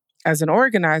as an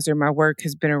organizer, my work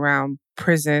has been around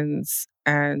prisons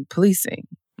and policing.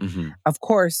 Of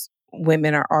course,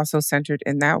 women are also centered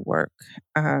in that work.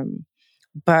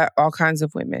 But all kinds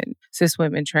of women, cis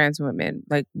women, trans women,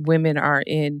 like women are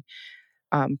in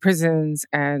prisons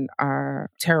and are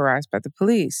terrorized by the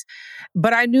police.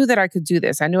 But I knew that I could do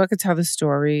this. I knew I could tell the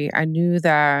story. I knew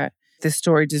that this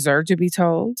story deserved to be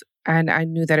told. And I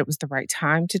knew that it was the right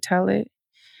time to tell it.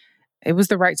 It was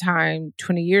the right time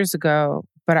 20 years ago.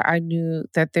 But I knew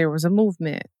that there was a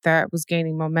movement that was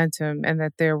gaining momentum and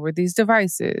that there were these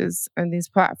devices and these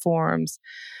platforms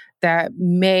that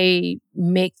may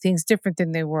make things different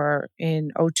than they were in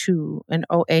 2002 and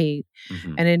 2008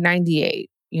 and in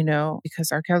 98, you know,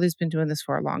 because R. Kelly's been doing this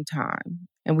for a long time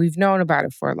and we've known about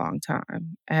it for a long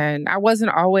time. And I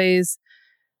wasn't always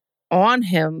on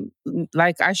him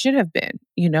like I should have been,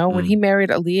 you know, when he married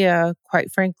Aaliyah,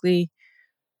 quite frankly,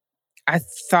 I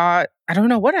don't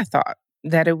know what I thought,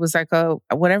 that it was like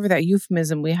whatever that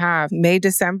euphemism we have, May,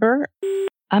 December.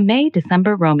 A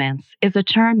May-December romance is a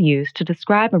term used to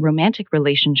describe a romantic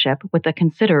relationship with a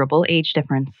considerable age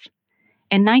difference.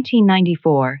 In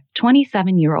 1994,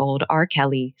 27-year-old R.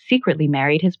 Kelly secretly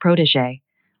married his protégé,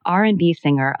 R&B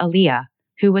singer Aaliyah,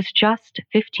 who was just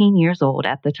 15 years old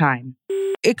at the time.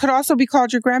 It could also be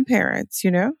called your grandparents,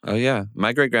 you know? Oh, yeah.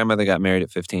 My great-grandmother got married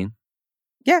at 15.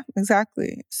 Yeah,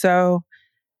 exactly. So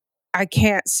I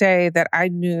can't say that I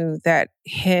knew that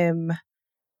him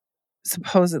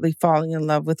supposedly falling in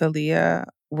love with Aaliyah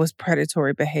was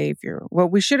predatory behavior.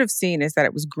 What we should have seen is that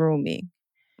it was grooming.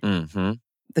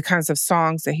 The kinds of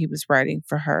songs that he was writing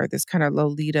for her, this kind of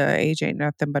Lolita, age ain't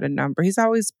nothing but a number. He's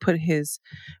always put his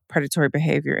predatory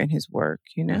behavior in his work,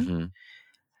 you know?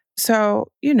 So,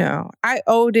 you know, I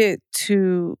owed it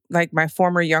to like my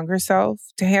former younger self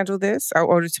to handle this. I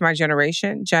owed it to my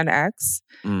generation, Gen X.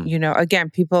 You know, again,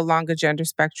 people along the gender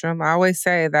spectrum. I always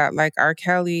say that like R.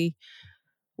 Kelly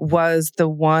was the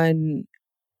one,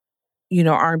 you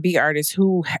know, R&B artist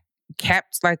who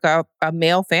kept like a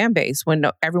male fan base when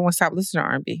everyone stopped listening to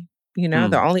R&B. You know,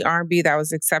 the only R&B that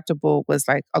was acceptable was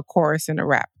like a chorus in a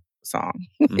rap song,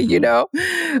 you know,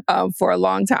 for a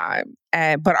long time.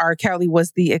 But R. Kelly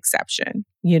was the exception,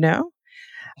 you know.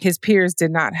 His peers did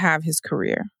not have his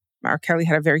career. R. Kelly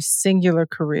had a very singular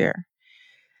career.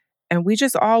 And we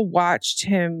just all watched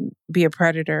him be a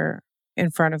predator in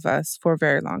front of us for a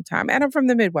very long time. And I'm from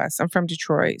the Midwest. I'm from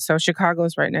Detroit. So Chicago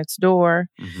is right next door.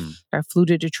 I flew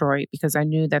to Detroit because I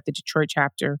knew that the Detroit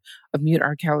chapter of Mute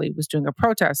R. Kelly was doing a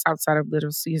protest outside of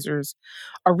Little Caesars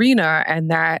Arena,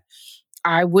 and that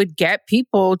I would get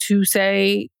people to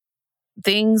say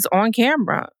things on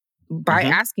camera by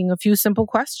asking a few simple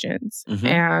questions.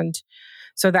 And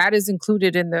so that is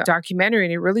included in the documentary.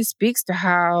 And it really speaks to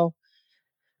how,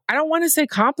 I don't want to say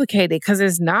complicated because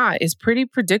it's not. It's pretty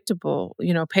predictable.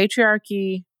 You know,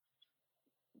 patriarchy,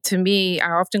 to me,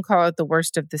 I often call it the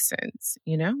worst of the sins,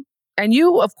 you know? And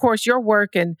you, of course, your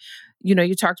work and, you know,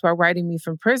 you talked about writing me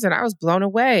from prison. I was blown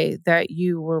away that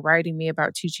you were writing me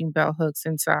about teaching bell hooks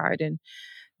inside and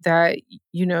that,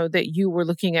 you know, that you were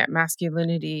looking at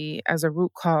masculinity as a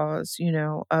root cause, you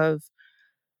know, of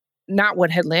not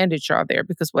what had landed y'all there,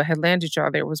 because what had landed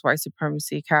y'all there was white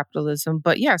supremacy, capitalism,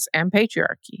 but yes, and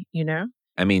patriarchy, you know?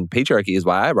 I mean, patriarchy is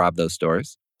why I robbed those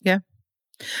stores. Yeah.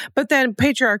 But then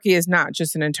patriarchy is not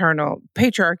just an internal.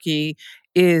 Patriarchy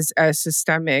is as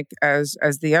systemic as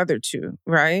the other two,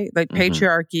 right? Like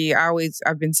patriarchy,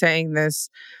 I've been saying this,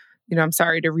 you know, I'm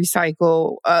sorry to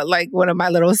recycle like one of my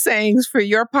little sayings for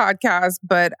your podcast,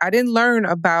 but I didn't learn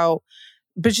about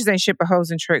bitches ain't shit but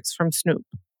hoes and tricks from Snoop.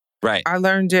 Right. I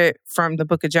learned it from the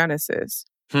book of Genesis,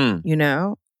 you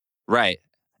know? Right.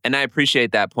 And I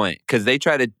appreciate that point because they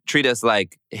try to treat us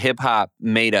like hip hop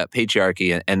made up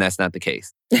patriarchy, and that's not the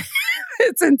case.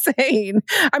 It's insane.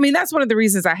 I mean, that's one of the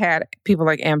reasons I had people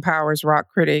like Ann Powers, rock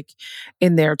critic,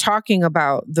 in there talking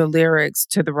about the lyrics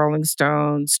to the Rolling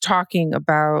Stones, talking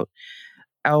about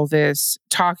Elvis,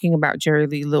 talking about Jerry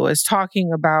Lee Lewis,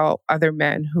 talking about other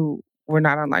men who were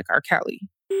not unlike R. Kelly.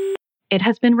 It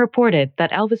has been reported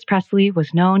that Elvis Presley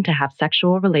was known to have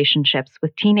sexual relationships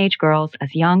with teenage girls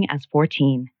as young as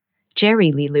 14.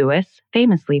 Jerry Lee Lewis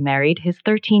famously married his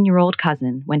 13-year-old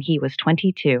cousin when he was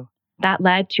 22. That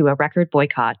led to a record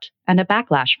boycott and a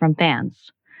backlash from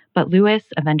fans. But Lewis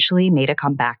eventually made a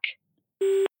comeback.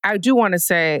 I do want to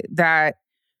say that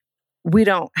we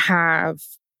don't have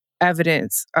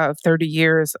evidence of 30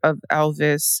 years of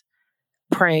Elvis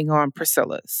preying on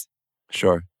Priscilla's.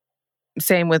 Sure.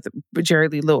 Same with Jerry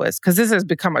Lee Lewis, because this has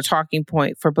become a talking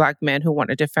point for Black men who want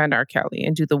to defend R. Kelly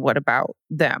and do the what about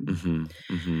them.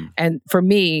 And for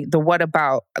me, the what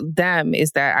about them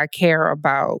is that I care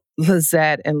about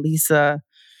Lizette and Lisa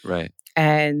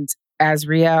and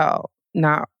Azriel,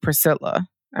 not Priscilla.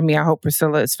 I mean, I hope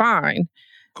Priscilla is fine.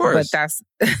 Of course. But that's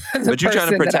but you're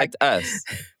trying to protect us.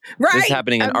 Right. This is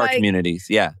happening in our communities.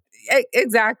 Yeah.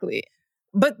 Exactly.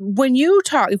 But when you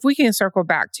talk, if we can circle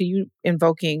back to you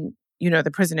invoking,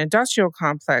 the prison industrial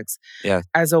complex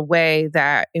as a way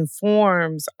that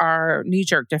informs our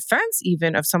knee-jerk defense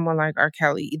even of someone like R.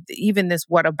 Kelly, even this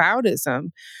whataboutism,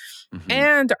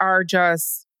 and our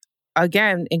just,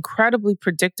 again, incredibly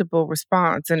predictable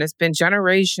response. And it's been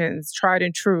generations, tried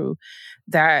and true,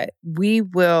 that we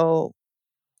will,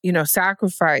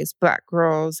 sacrifice Black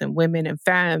girls and women and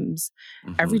femmes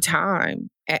every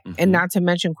time. And not to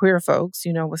mention queer folks,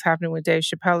 what's happening with Dave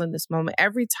Chappelle in this moment,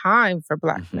 every time for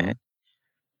Black men.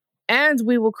 And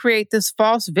we will create this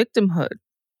false victimhood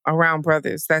around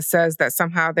brothers that says that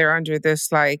somehow they're under this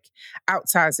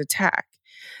outsized attack.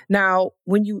 Now,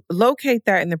 when you locate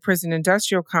that in the prison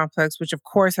industrial complex, which of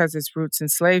course has its roots in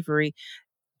slavery,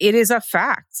 it is a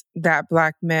fact that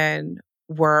Black men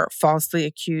were falsely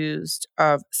accused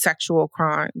of sexual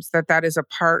crimes, that is a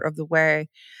part of the way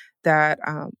that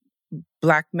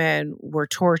Black men were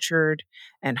tortured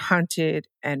and hunted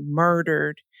and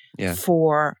murdered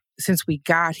since we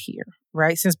got here,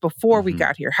 right? Since before we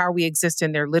got here, how we exist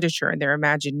in their literature and their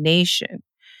imagination.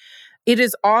 It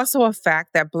is also a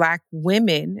fact that Black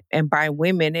women, and by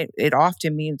women, it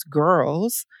often means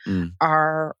girls,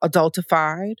 are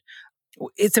adultified.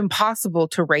 It's impossible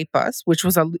to rape us, which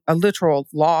was a literal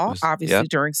law, obviously,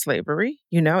 during slavery.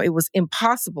 It was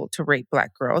impossible to rape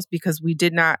Black girls because we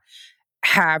did not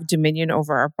have dominion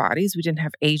over our bodies. We didn't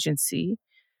have agency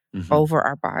over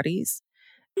our bodies.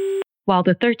 While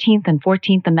the 13th and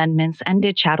 14th Amendments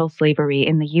ended chattel slavery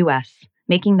in the U.S.,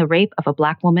 making the rape of a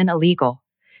Black woman illegal,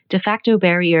 de facto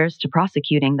barriers to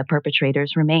prosecuting the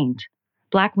perpetrators remained.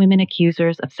 Black women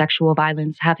accusers of sexual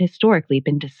violence have historically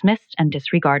been dismissed and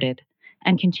disregarded,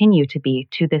 and continue to be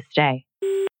to this day.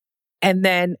 And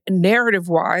then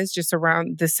narrative-wise, just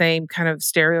around the same kind of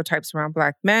stereotypes around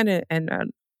Black men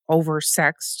and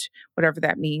oversexed, whatever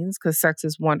that means, because sex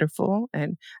is wonderful.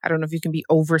 And I don't know if you can be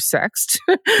oversexed,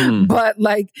 but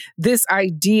this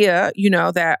idea,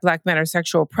 that Black men are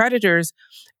sexual predators,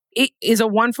 it is a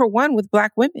 1-for-1 with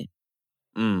Black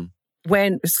women.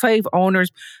 When slave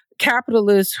owners,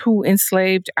 capitalists who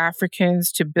enslaved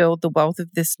Africans to build the wealth of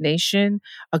this nation,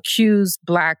 accused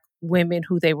Black women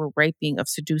who they were raping of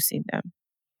seducing them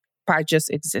by just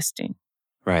existing.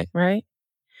 Right.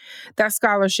 That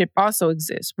scholarship also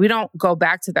exists. We don't go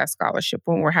back to that scholarship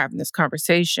when we're having this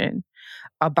conversation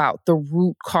about the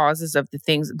root causes of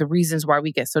the reasons why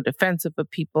we get so defensive of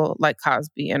people like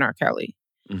Cosby and R. Kelly.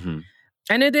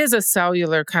 And it is a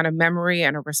cellular kind of memory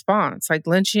and a response, like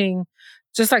lynching,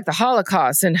 just like the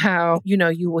Holocaust, and how,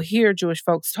 you will hear Jewish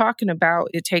folks talking about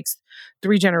it takes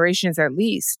 3 generations at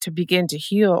least to begin to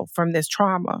heal from this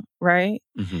trauma, right?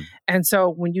 And so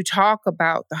when you talk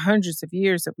about the hundreds of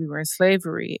years that we were in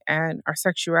slavery and our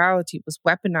sexuality was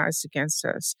weaponized against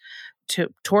us to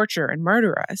torture and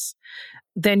murder us,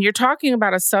 then you're talking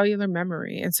about a cellular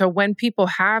memory. And so when people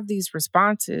have these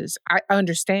responses, I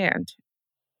understand.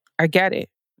 I get it.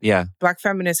 Yeah. Black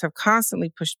feminists have constantly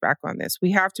pushed back on this.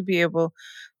 We have to be able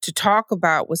to talk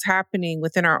about what's happening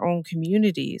within our own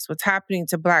communities, what's happening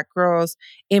to Black girls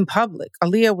in public.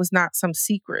 Aaliyah was not some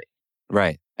secret.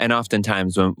 Right. And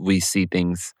oftentimes when we see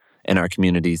things in our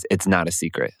communities, it's not a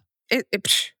secret.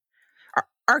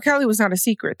 R. Kelly was not a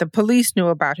secret. The police knew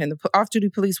about him. The off-duty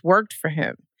police worked for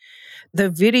him.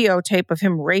 The videotape of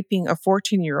him raping a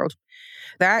 14-year-old,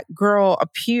 that girl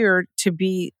appeared to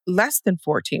be less than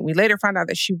 14. We later found out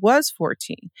that she was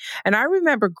 14. And I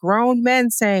remember grown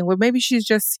men saying, well, maybe she's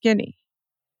just skinny.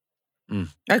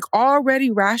 Like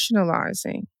already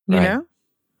rationalizing, you know?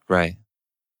 Right.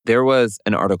 There was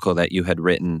an article that you had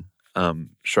written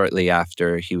shortly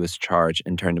after he was charged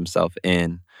and turned himself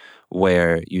in,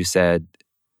 where you said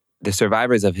the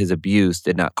survivors of his abuse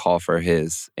did not call for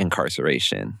his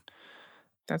incarceration.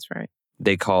 That's right.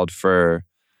 They called for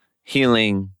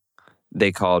healing.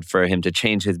 They called for him to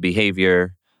change his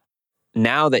behavior.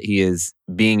 Now that he is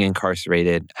being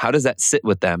incarcerated, how does that sit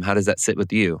with them? How does that sit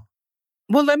with you?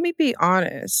 Well, let me be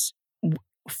honest.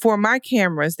 For my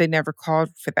cameras, they never called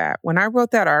for that. When I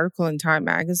wrote that article in Time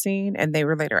magazine and they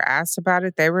were later asked about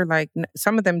it, they were like,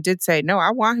 some of them did say, no,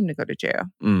 I want him to go to jail.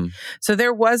 So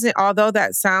there wasn't, although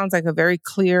that sounds like a very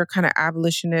clear kind of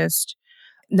abolitionist,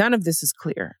 none of this is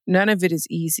clear. None of it is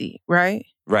easy, right?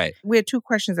 Right. We had two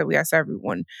questions that we asked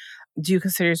everyone. Do you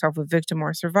consider yourself a victim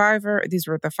or a survivor? These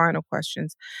were the final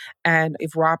questions. And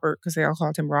if Robert, because they all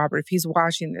called him Robert, if he's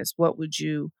watching this, what would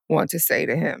you want to say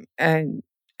to him? And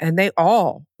they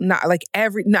all, not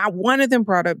one of them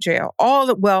brought up jail.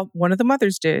 One of the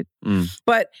mothers did.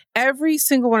 But every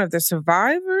single one of the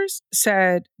survivors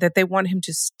said that they want him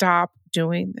to stop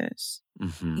doing this.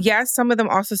 Yes, some of them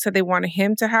also said they wanted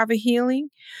him to have a healing,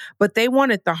 but they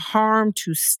wanted the harm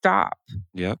to stop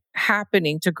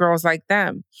happening to girls like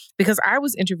them. Because I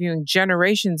was interviewing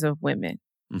generations of women.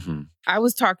 I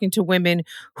was talking to women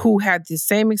who had the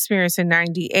same experience in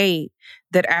 98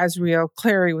 that Azriel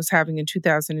Clary was having in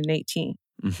 2018.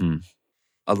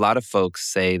 A lot of folks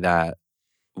say that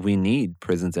we need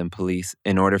prisons and police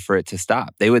in order for it to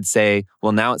stop. They would say,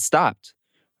 well, now it's stopped.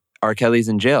 R. Kelly's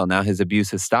in jail. Now his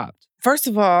abuse has stopped. First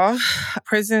of all,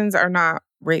 prisons are not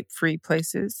rape-free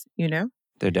places, you know?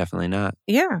 They're definitely not.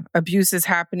 Yeah. Abuse is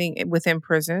happening within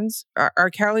prisons.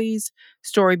 R. Kelly's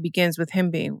story begins with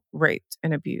him being raped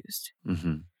and abused.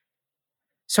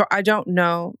 So I don't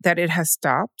know that it has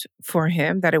stopped for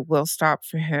him, that it will stop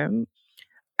for him.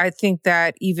 I think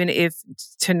that even if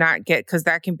to not get, because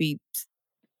that can be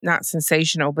not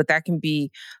sensational, but that can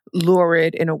be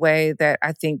lurid in a way that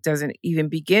I think doesn't even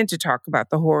begin to talk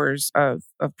about the horrors of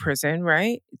prison,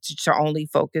 right? To only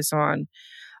focus on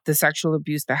the sexual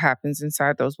abuse that happens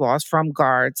inside those walls from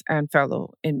guards and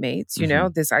fellow inmates. You know,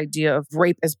 this idea of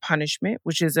rape as punishment,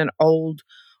 which is an old,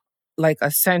 like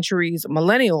a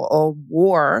millennial old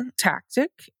war tactic.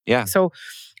 Yeah. So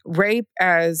rape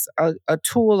as a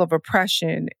tool of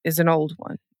oppression is an old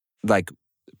one. Like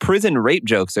prison rape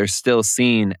jokes are still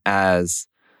seen as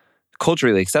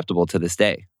culturally acceptable to this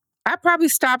day. I probably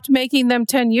stopped making them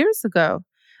 10 years ago,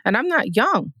 and I'm not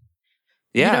young.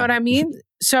 Yeah. You know what I mean?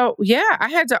 So, yeah, I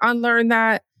had to unlearn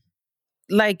that,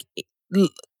 like,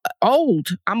 old.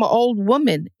 I'm an old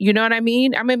woman. You know what I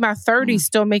mean? I'm in my 30s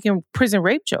still making prison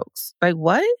rape jokes. Like,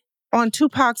 what? On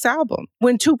Tupac's album.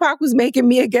 When Tupac was making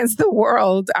Me Against the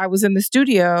World, I was in the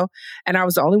studio and I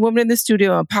was the only woman in the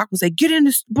studio, and Pac was like, get in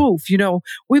this booth, you know,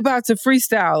 we about to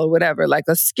freestyle or whatever, like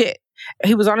a skit.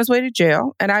 He was on his way to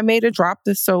jail and I made a drop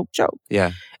the soap joke.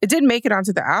 Yeah. It didn't make it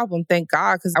onto the album, thank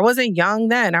God, because I wasn't young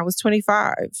then. I was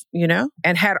 25, you know,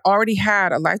 and had already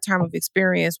had a lifetime of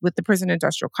experience with the prison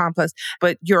industrial complex.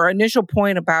 But your initial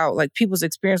point about like people's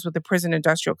experience with the prison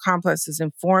industrial complex is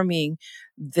informing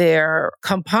their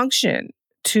compunction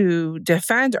to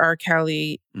defend R.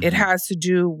 Kelly. It has to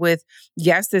do with,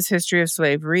 yes, this history of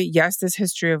slavery. Yes, this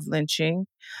history of lynching.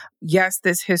 Yes,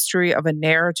 this history of a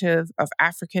narrative of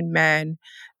African men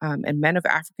and men of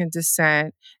African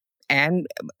descent and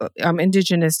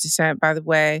indigenous descent, by the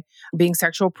way, being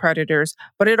sexual predators.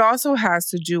 But it also has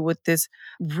to do with this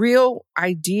real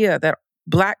idea that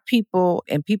Black people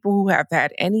and people who have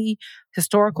had any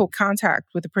historical contact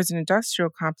with the prison industrial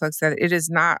complex, that it is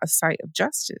not a site of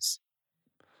justice.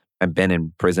 I've been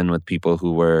in prison with people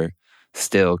who were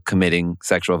still committing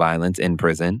sexual violence in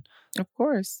prison. Of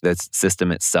course. The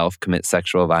system itself commits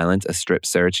sexual violence. A strip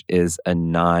search is a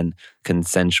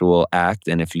non-consensual act.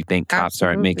 And if you think cops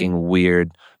aren't making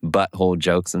weird butthole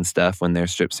jokes and stuff when they're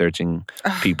strip searching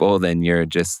people, then you're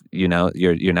just, you know,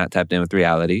 you're not tapped in with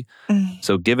reality.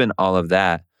 So given all of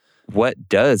that, what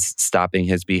does stopping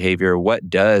his behavior, what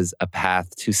does a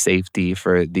path to safety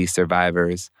for these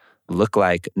survivors look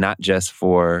like, not just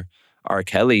for R.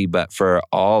 Kelly, but for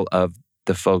all of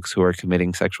the folks who are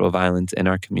committing sexual violence in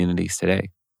our communities today?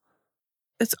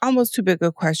 It's almost too big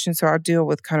a question, so I'll deal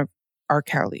with kind of R.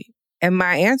 Kelly. And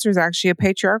my answer is actually a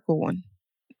patriarchal one.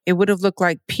 It would have looked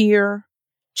like peer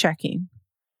checking.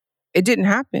 It didn't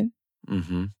happen.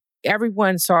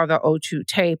 Everyone saw the O2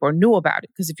 tape or knew about it,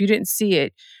 because if you didn't see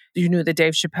it, you knew that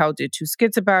Dave Chappelle did 2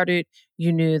 skits about it.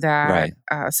 You knew that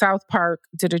South Park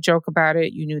did a joke about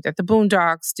it. You knew that the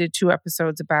Boondocks did 2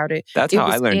 episodes about it. That's how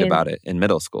I learned about it in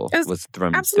middle school. Was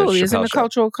from absolutely. the It was in Chappelle the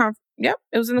show. cultural Yep,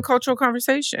 it was in the cultural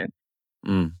conversation.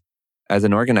 As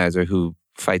an organizer who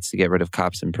fights to get rid of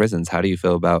cops in prisons, how do you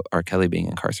feel about R. Kelly being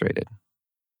incarcerated?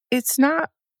 It's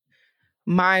not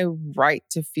my right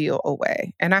to feel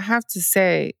away. And I have to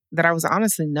say that I was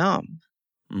honestly numb.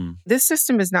 This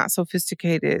system is not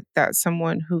sophisticated that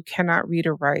someone who cannot read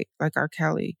or write like R.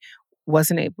 Kelly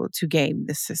wasn't able to game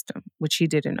this system, which he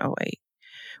did in 2008.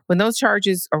 When those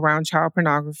charges around child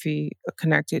pornography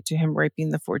connected to him raping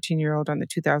the 14-year-old on the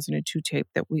 2002 tape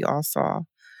that we all saw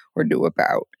or knew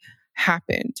about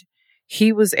happened,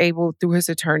 he was able, through his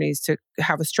attorneys, to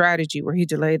have a strategy where he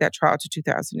delayed that trial to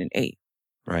 2008.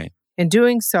 Right. In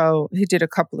doing so, he did a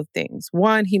couple of things.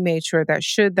 One, he made sure that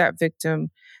should that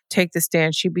victim take the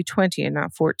stand, she'd be 20 and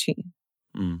not 14.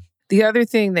 The other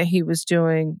thing that he was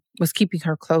doing was keeping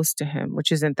her close to him, which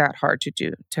isn't that hard to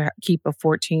do, to keep a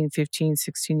 14, 15,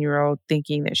 16-year-old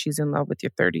thinking that she's in love with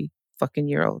your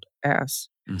 30-fucking-year-old ass.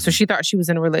 So she thought she was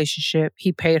in a relationship.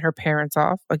 He paid her parents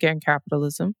off. Again,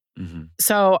 capitalism.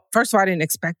 So first of all, I didn't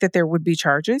expect that there would be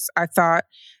charges. I thought,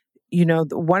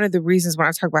 one of the reasons when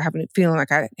I talk about feeling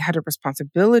like I had a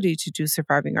responsibility to do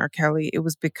Surviving R. Kelly, it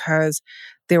was because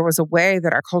there was a way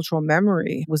that our cultural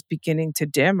memory was beginning to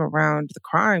dim around the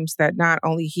crimes that not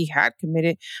only he had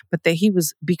committed, but that he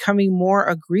was becoming more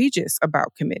egregious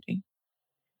about committing.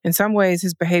 In some ways,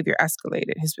 his behavior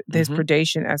escalated, his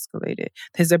predation escalated,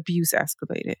 his abuse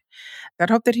escalated. I'd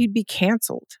hope that he'd be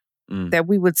canceled. That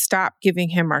we would stop giving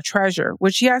him our treasure,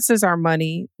 which, yes, is our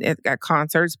money at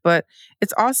concerts, but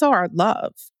it's also our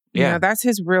love. Yeah. That's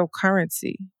his real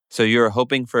currency. So you're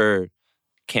hoping for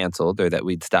canceled, or that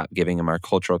we'd stop giving him our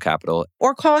cultural capital.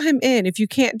 Or call him in. If you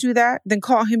can't do that, then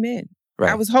call him in.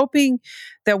 Right. I was hoping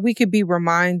that we could be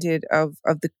reminded of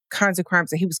the kinds of crimes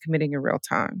that he was committing in real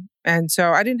time. And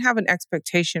so I didn't have an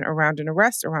expectation around an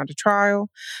arrest, around a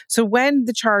trial. So when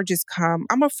the charges come,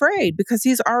 I'm afraid because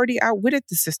he's already outwitted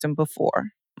the system before.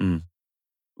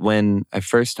 When I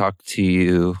first talked to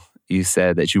you, you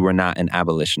said that you were not an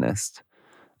abolitionist.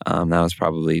 That was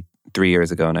probably 3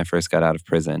 years ago when I first got out of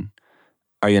prison.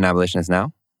 Are you an abolitionist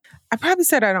now? I probably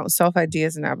said I don't self-ID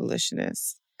as an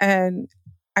abolitionist. And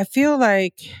I feel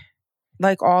like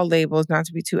all labels, not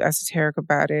to be too esoteric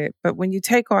about it, but when you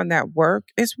take on that work,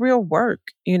 it's real work,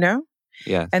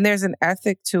 Yeah. And there's an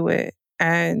ethic to it.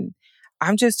 And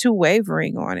I'm just too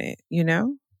wavering on it,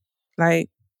 Like,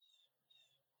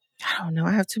 I don't know.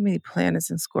 I have too many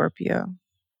planets in Scorpio.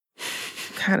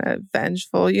 Kind of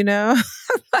vengeful,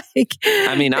 Like,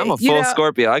 I mean, I'm a full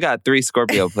Scorpio. I got 3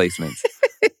 Scorpio placements.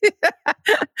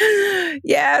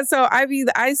 Yeah, so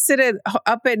I sit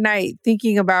up at night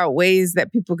thinking about ways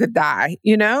that people could die,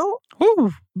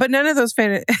 Woo. But none of those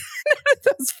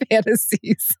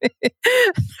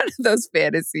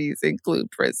fantasies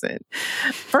include prison.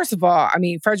 First of all,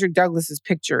 Frederick Douglass's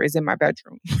picture is in my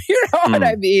bedroom. You know what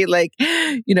I mean? Like,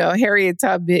 Harriet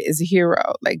Tubman is a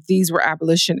hero. Like, these were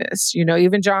abolitionists.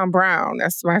 Even John Brown,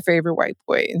 that's my favorite white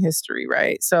boy in history,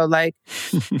 right? So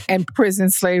and prison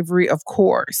slavery, of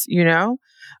course,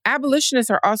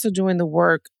 Abolitionists are also doing the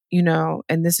work,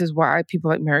 and this is why people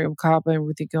like Mariam Kaba and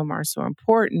Ruthie Gilmore are so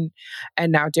important.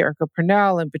 And now Derricka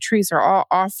Purnell and Patrice are all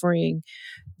offering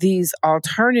these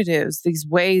alternatives, these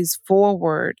ways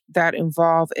forward that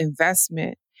involve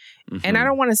investment. And I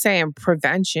don't want to say in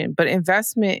prevention, but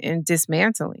investment in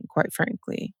dismantling, quite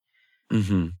frankly.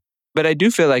 But I do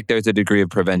feel like there's a degree of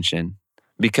prevention,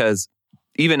 because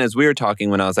even as we were talking,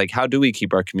 when I was like, how do we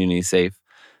keep our community safe?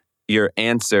 Your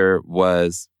answer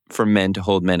was for men to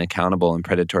hold men accountable in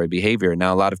predatory behavior.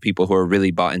 Now, a lot of people who are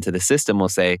really bought into the system will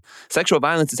say, sexual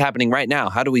violence is happening right now.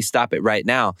 How do we stop it right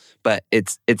now? But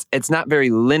it's not very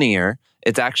linear.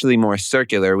 It's actually more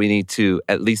circular. We need to,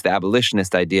 at least the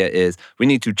abolitionist idea is, we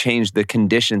need to change the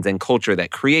conditions and culture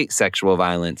that create sexual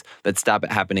violence, that stop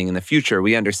it happening in the future.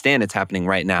 We understand it's happening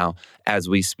right now as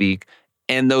we speak.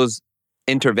 And those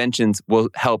interventions will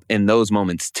help in those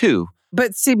moments too.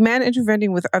 But see, men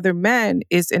intervening with other men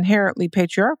is inherently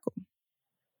patriarchal.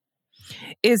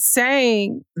 It's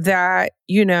saying that,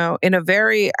 in a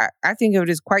very, I think of it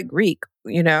as quite Greek,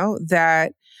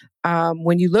 that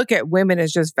when you look at women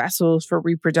as just vessels for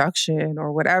reproduction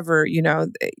or whatever,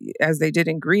 as they did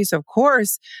in Greece, of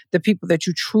course, the people that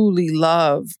you truly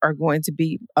love are going to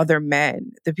be other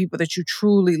men, the people that you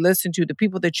truly listen to, the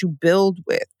people that you build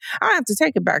with. I don't have to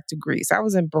take it back to Greece. I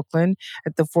was in Brooklyn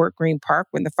at the Fort Greene Park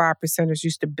when the 5%ers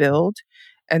used to build,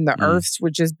 and the earths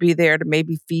would just be there to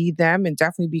maybe feed them and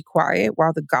definitely be quiet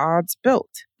while the gods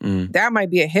built. That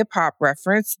might be a hip hop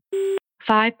reference.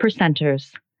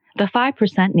 5%ers. The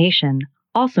 5% Nation,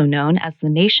 also known as the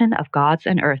Nation of Gods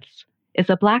and Earths, is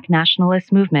a Black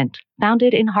nationalist movement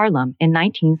founded in Harlem in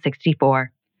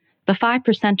 1964. The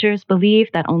 5%ers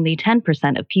believe that only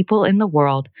 10% of people in the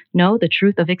world know the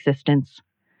truth of existence,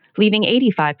 leaving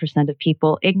 85% of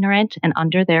people ignorant and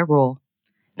under their rule.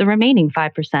 The remaining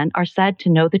 5% are said to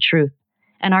know the truth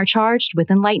and are charged with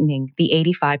enlightening the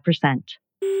 85%.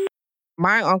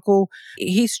 My uncle,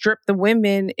 he stripped the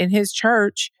women in his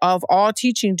church of all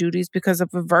teaching duties because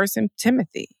of a verse in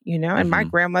Timothy, and my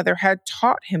grandmother had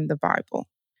taught him the Bible.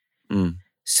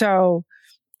 So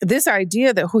this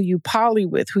idea that who you poly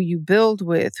with, who you build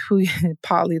with,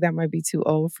 poly, that might be too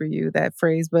old for you, that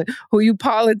phrase, but who you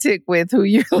politic with, who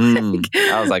you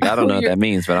I was like, I don't know what that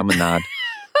means, but I'm a nod.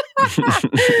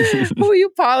 Who you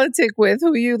politic with,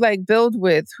 who you build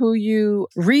with, who you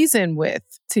reason with,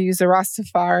 to use a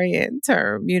Rastafarian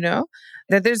term,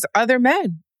 that there's other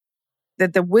men,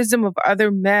 that the wisdom of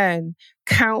other men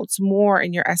counts more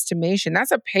in your estimation.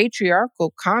 That's a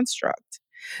patriarchal construct.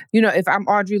 If I'm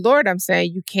Audre Lorde, I'm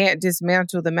saying you can't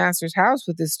dismantle the master's house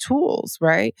with his tools,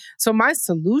 right? So my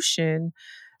solution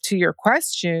to your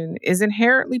question is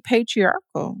inherently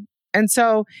patriarchal. And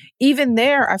so even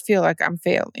there, I feel like I'm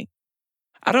failing.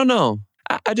 I don't know.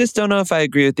 I just don't know if I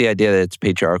agree with the idea that it's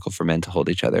patriarchal for men to hold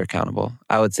each other accountable.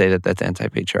 I would say that that's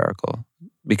anti-patriarchal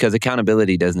because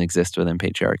accountability doesn't exist within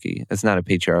patriarchy. It's not a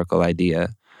patriarchal idea.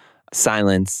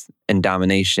 Silence and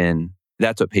domination,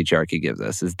 that's what patriarchy gives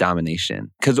us, is domination.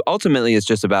 Because ultimately, it's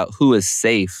just about who is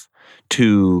safe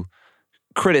to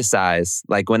criticize.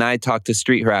 Like when I talk to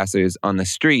street harassers on the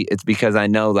street, it's because I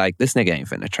know this nigga ain't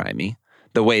finna try me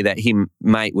the way that he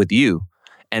might with you.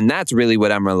 And that's really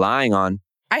what I'm relying on.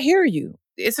 I hear you.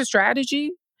 It's a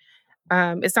strategy.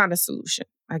 It's not a solution.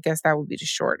 I guess that would be the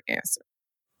short answer.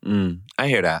 I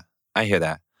hear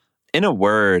that. In a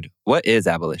word, what is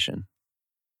abolition?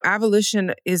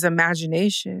 Abolition is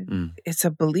imagination. It's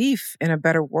a belief in a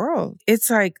better world. It's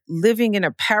like living in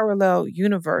a parallel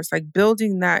universe, like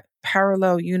building that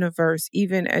parallel universe,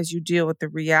 even as you deal with the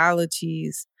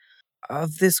realities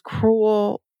of this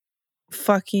cruel,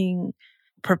 fucking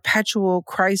perpetual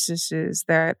crises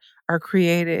that are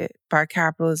created by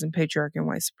capitalism, patriarchy, and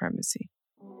white supremacy.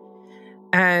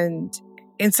 And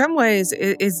in some ways,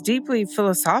 it's deeply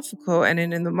philosophical, and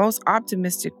in the most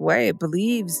optimistic way, it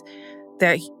believes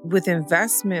that with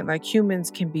investment,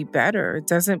 humans can be better. It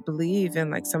doesn't believe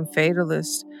in some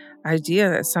fatalist idea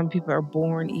that some people are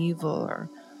born evil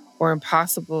or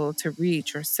impossible to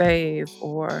reach or save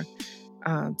or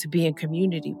to be in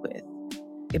community with.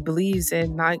 It believes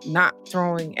in not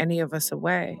throwing any of us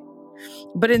away.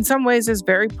 But in some ways, it's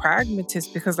very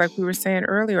pragmatist because like we were saying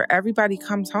earlier, everybody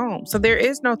comes home. So there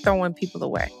is no throwing people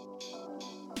away.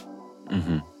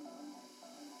 You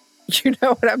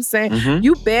know what I'm saying?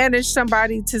 You banish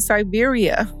somebody to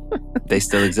Siberia. They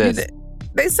still exist.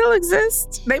 They still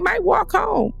exist. They might walk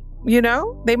home,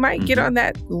 They might get on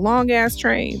that long-ass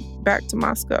train back to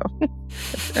Moscow.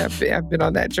 I've been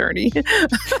on that journey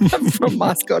from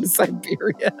Moscow to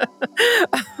Siberia.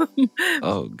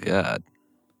 Oh, God.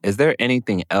 Is there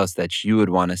anything else that you would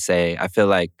want to say? I feel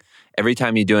like every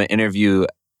time you do an interview,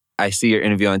 I see your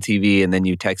interview on TV and then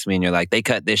you text me and you're like, they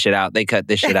cut this shit out. They cut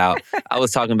this shit out. I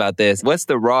was talking about this. What's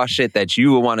the raw shit that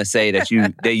you would want to say that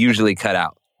they usually cut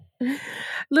out?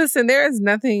 Listen, there is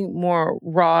nothing more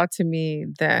raw to me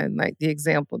than the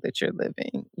example that you're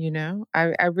living.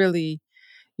 I really,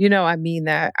 I mean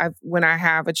that. When I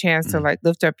have a chance to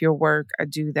lift up your work, I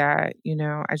do that.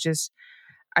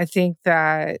 I think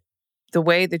that the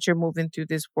way that you're moving through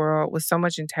this world with so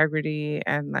much integrity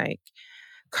and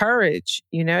courage,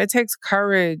 it takes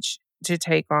courage to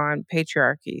take on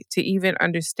patriarchy, to even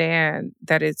understand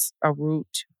that it's a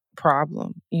root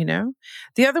problem,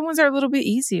 The other ones are a little bit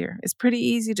easier. It's pretty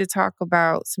easy to talk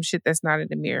about some shit that's not in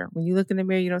the mirror. When you look in the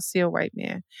mirror, you don't see a white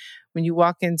man. When you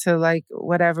walk into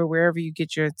whatever, wherever you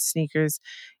get your sneakers,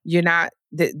 you're not,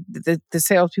 the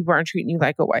salespeople aren't treating you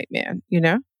like a white man,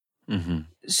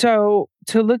 So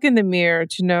to look in the mirror,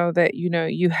 to know that,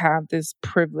 you have this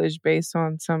privilege based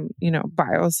on some,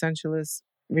 bioessentialist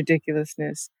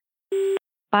ridiculousness.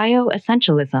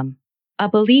 Bioessentialism, a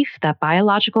belief that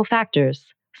biological factors,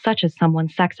 such as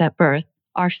someone's sex at birth,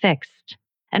 are fixed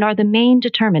and are the main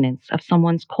determinants of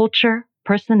someone's culture,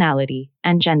 personality,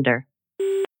 and gender.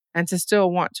 And to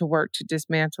still want to work to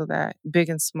dismantle that, big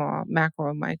and small, macro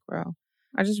and micro.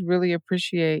 I just really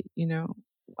appreciate,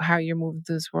 how you're moving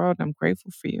through this world. I'm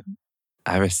grateful for you.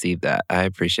 I received that. I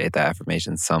appreciate that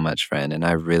affirmation so much, friend. And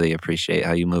I really appreciate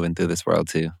how you're moving through this world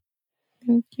too.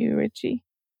 Thank you, Richie.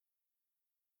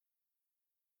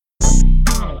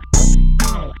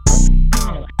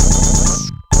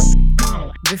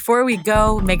 before we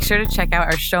go, make sure to check out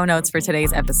our show notes for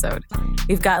today's episode.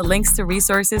 We've got links to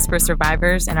resources for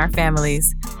survivors and our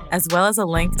families, as well as a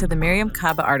link to the Miriam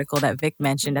Kaba article that Vic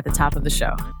mentioned at the top of the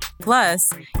show. Plus,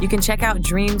 you can check out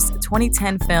Dream's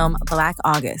 2010 film Black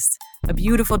August, a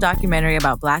beautiful documentary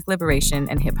about Black liberation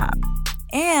and hip-hop.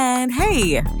 And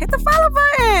hey, hit the follow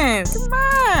button. Come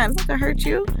on, it's not gonna hurt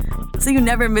you. So you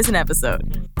never miss an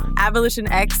episode. Abolition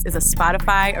X is a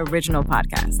Spotify original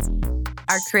podcast.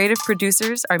 Our creative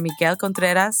producers are Miguel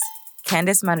Contreras,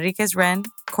 Candice Manriquez-Wren,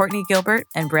 Courtney Gilbert,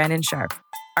 and Brandon Sharp.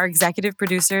 Our executive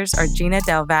producers are Gina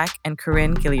Delvac and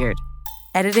Corinne Gilliard.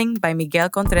 Editing by Miguel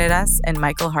Contreras and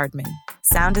Michael Hardman.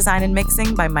 Sound design and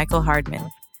mixing by Michael Hardman.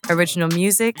 Original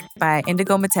music by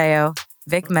Indigo Mateo,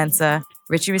 Vic Mensa,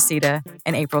 Richie Reseda,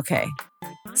 and April K.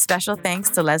 Special thanks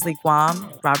to Leslie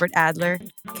Guam, Robert Adler,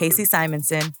 Casey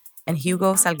Simonson, and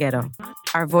Hugo Salguero.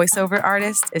 Our voiceover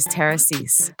artist is Tara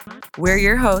Cease. We're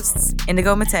your hosts,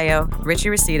 Indigo Mateo, Richie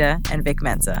Reseda, and Vic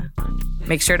Mensa.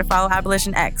 Make sure to follow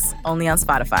Abolition X, only on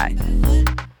Spotify.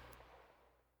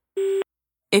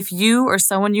 If you or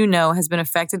someone you know has been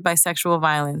affected by sexual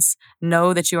violence,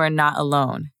 know that you are not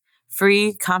alone.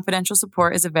 Free, confidential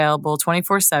support is available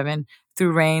 24/7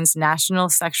 through RAIN's National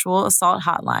Sexual Assault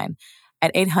Hotline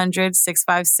at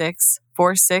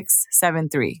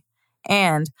 800-656-4673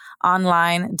 and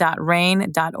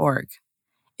online.rain.org.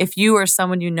 If you or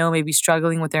someone you know may be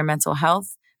struggling with their mental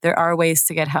health, there are ways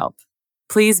to get help.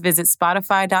 Please visit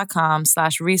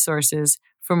spotify.com/resources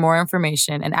for more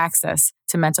information and access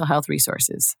to mental health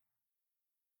resources.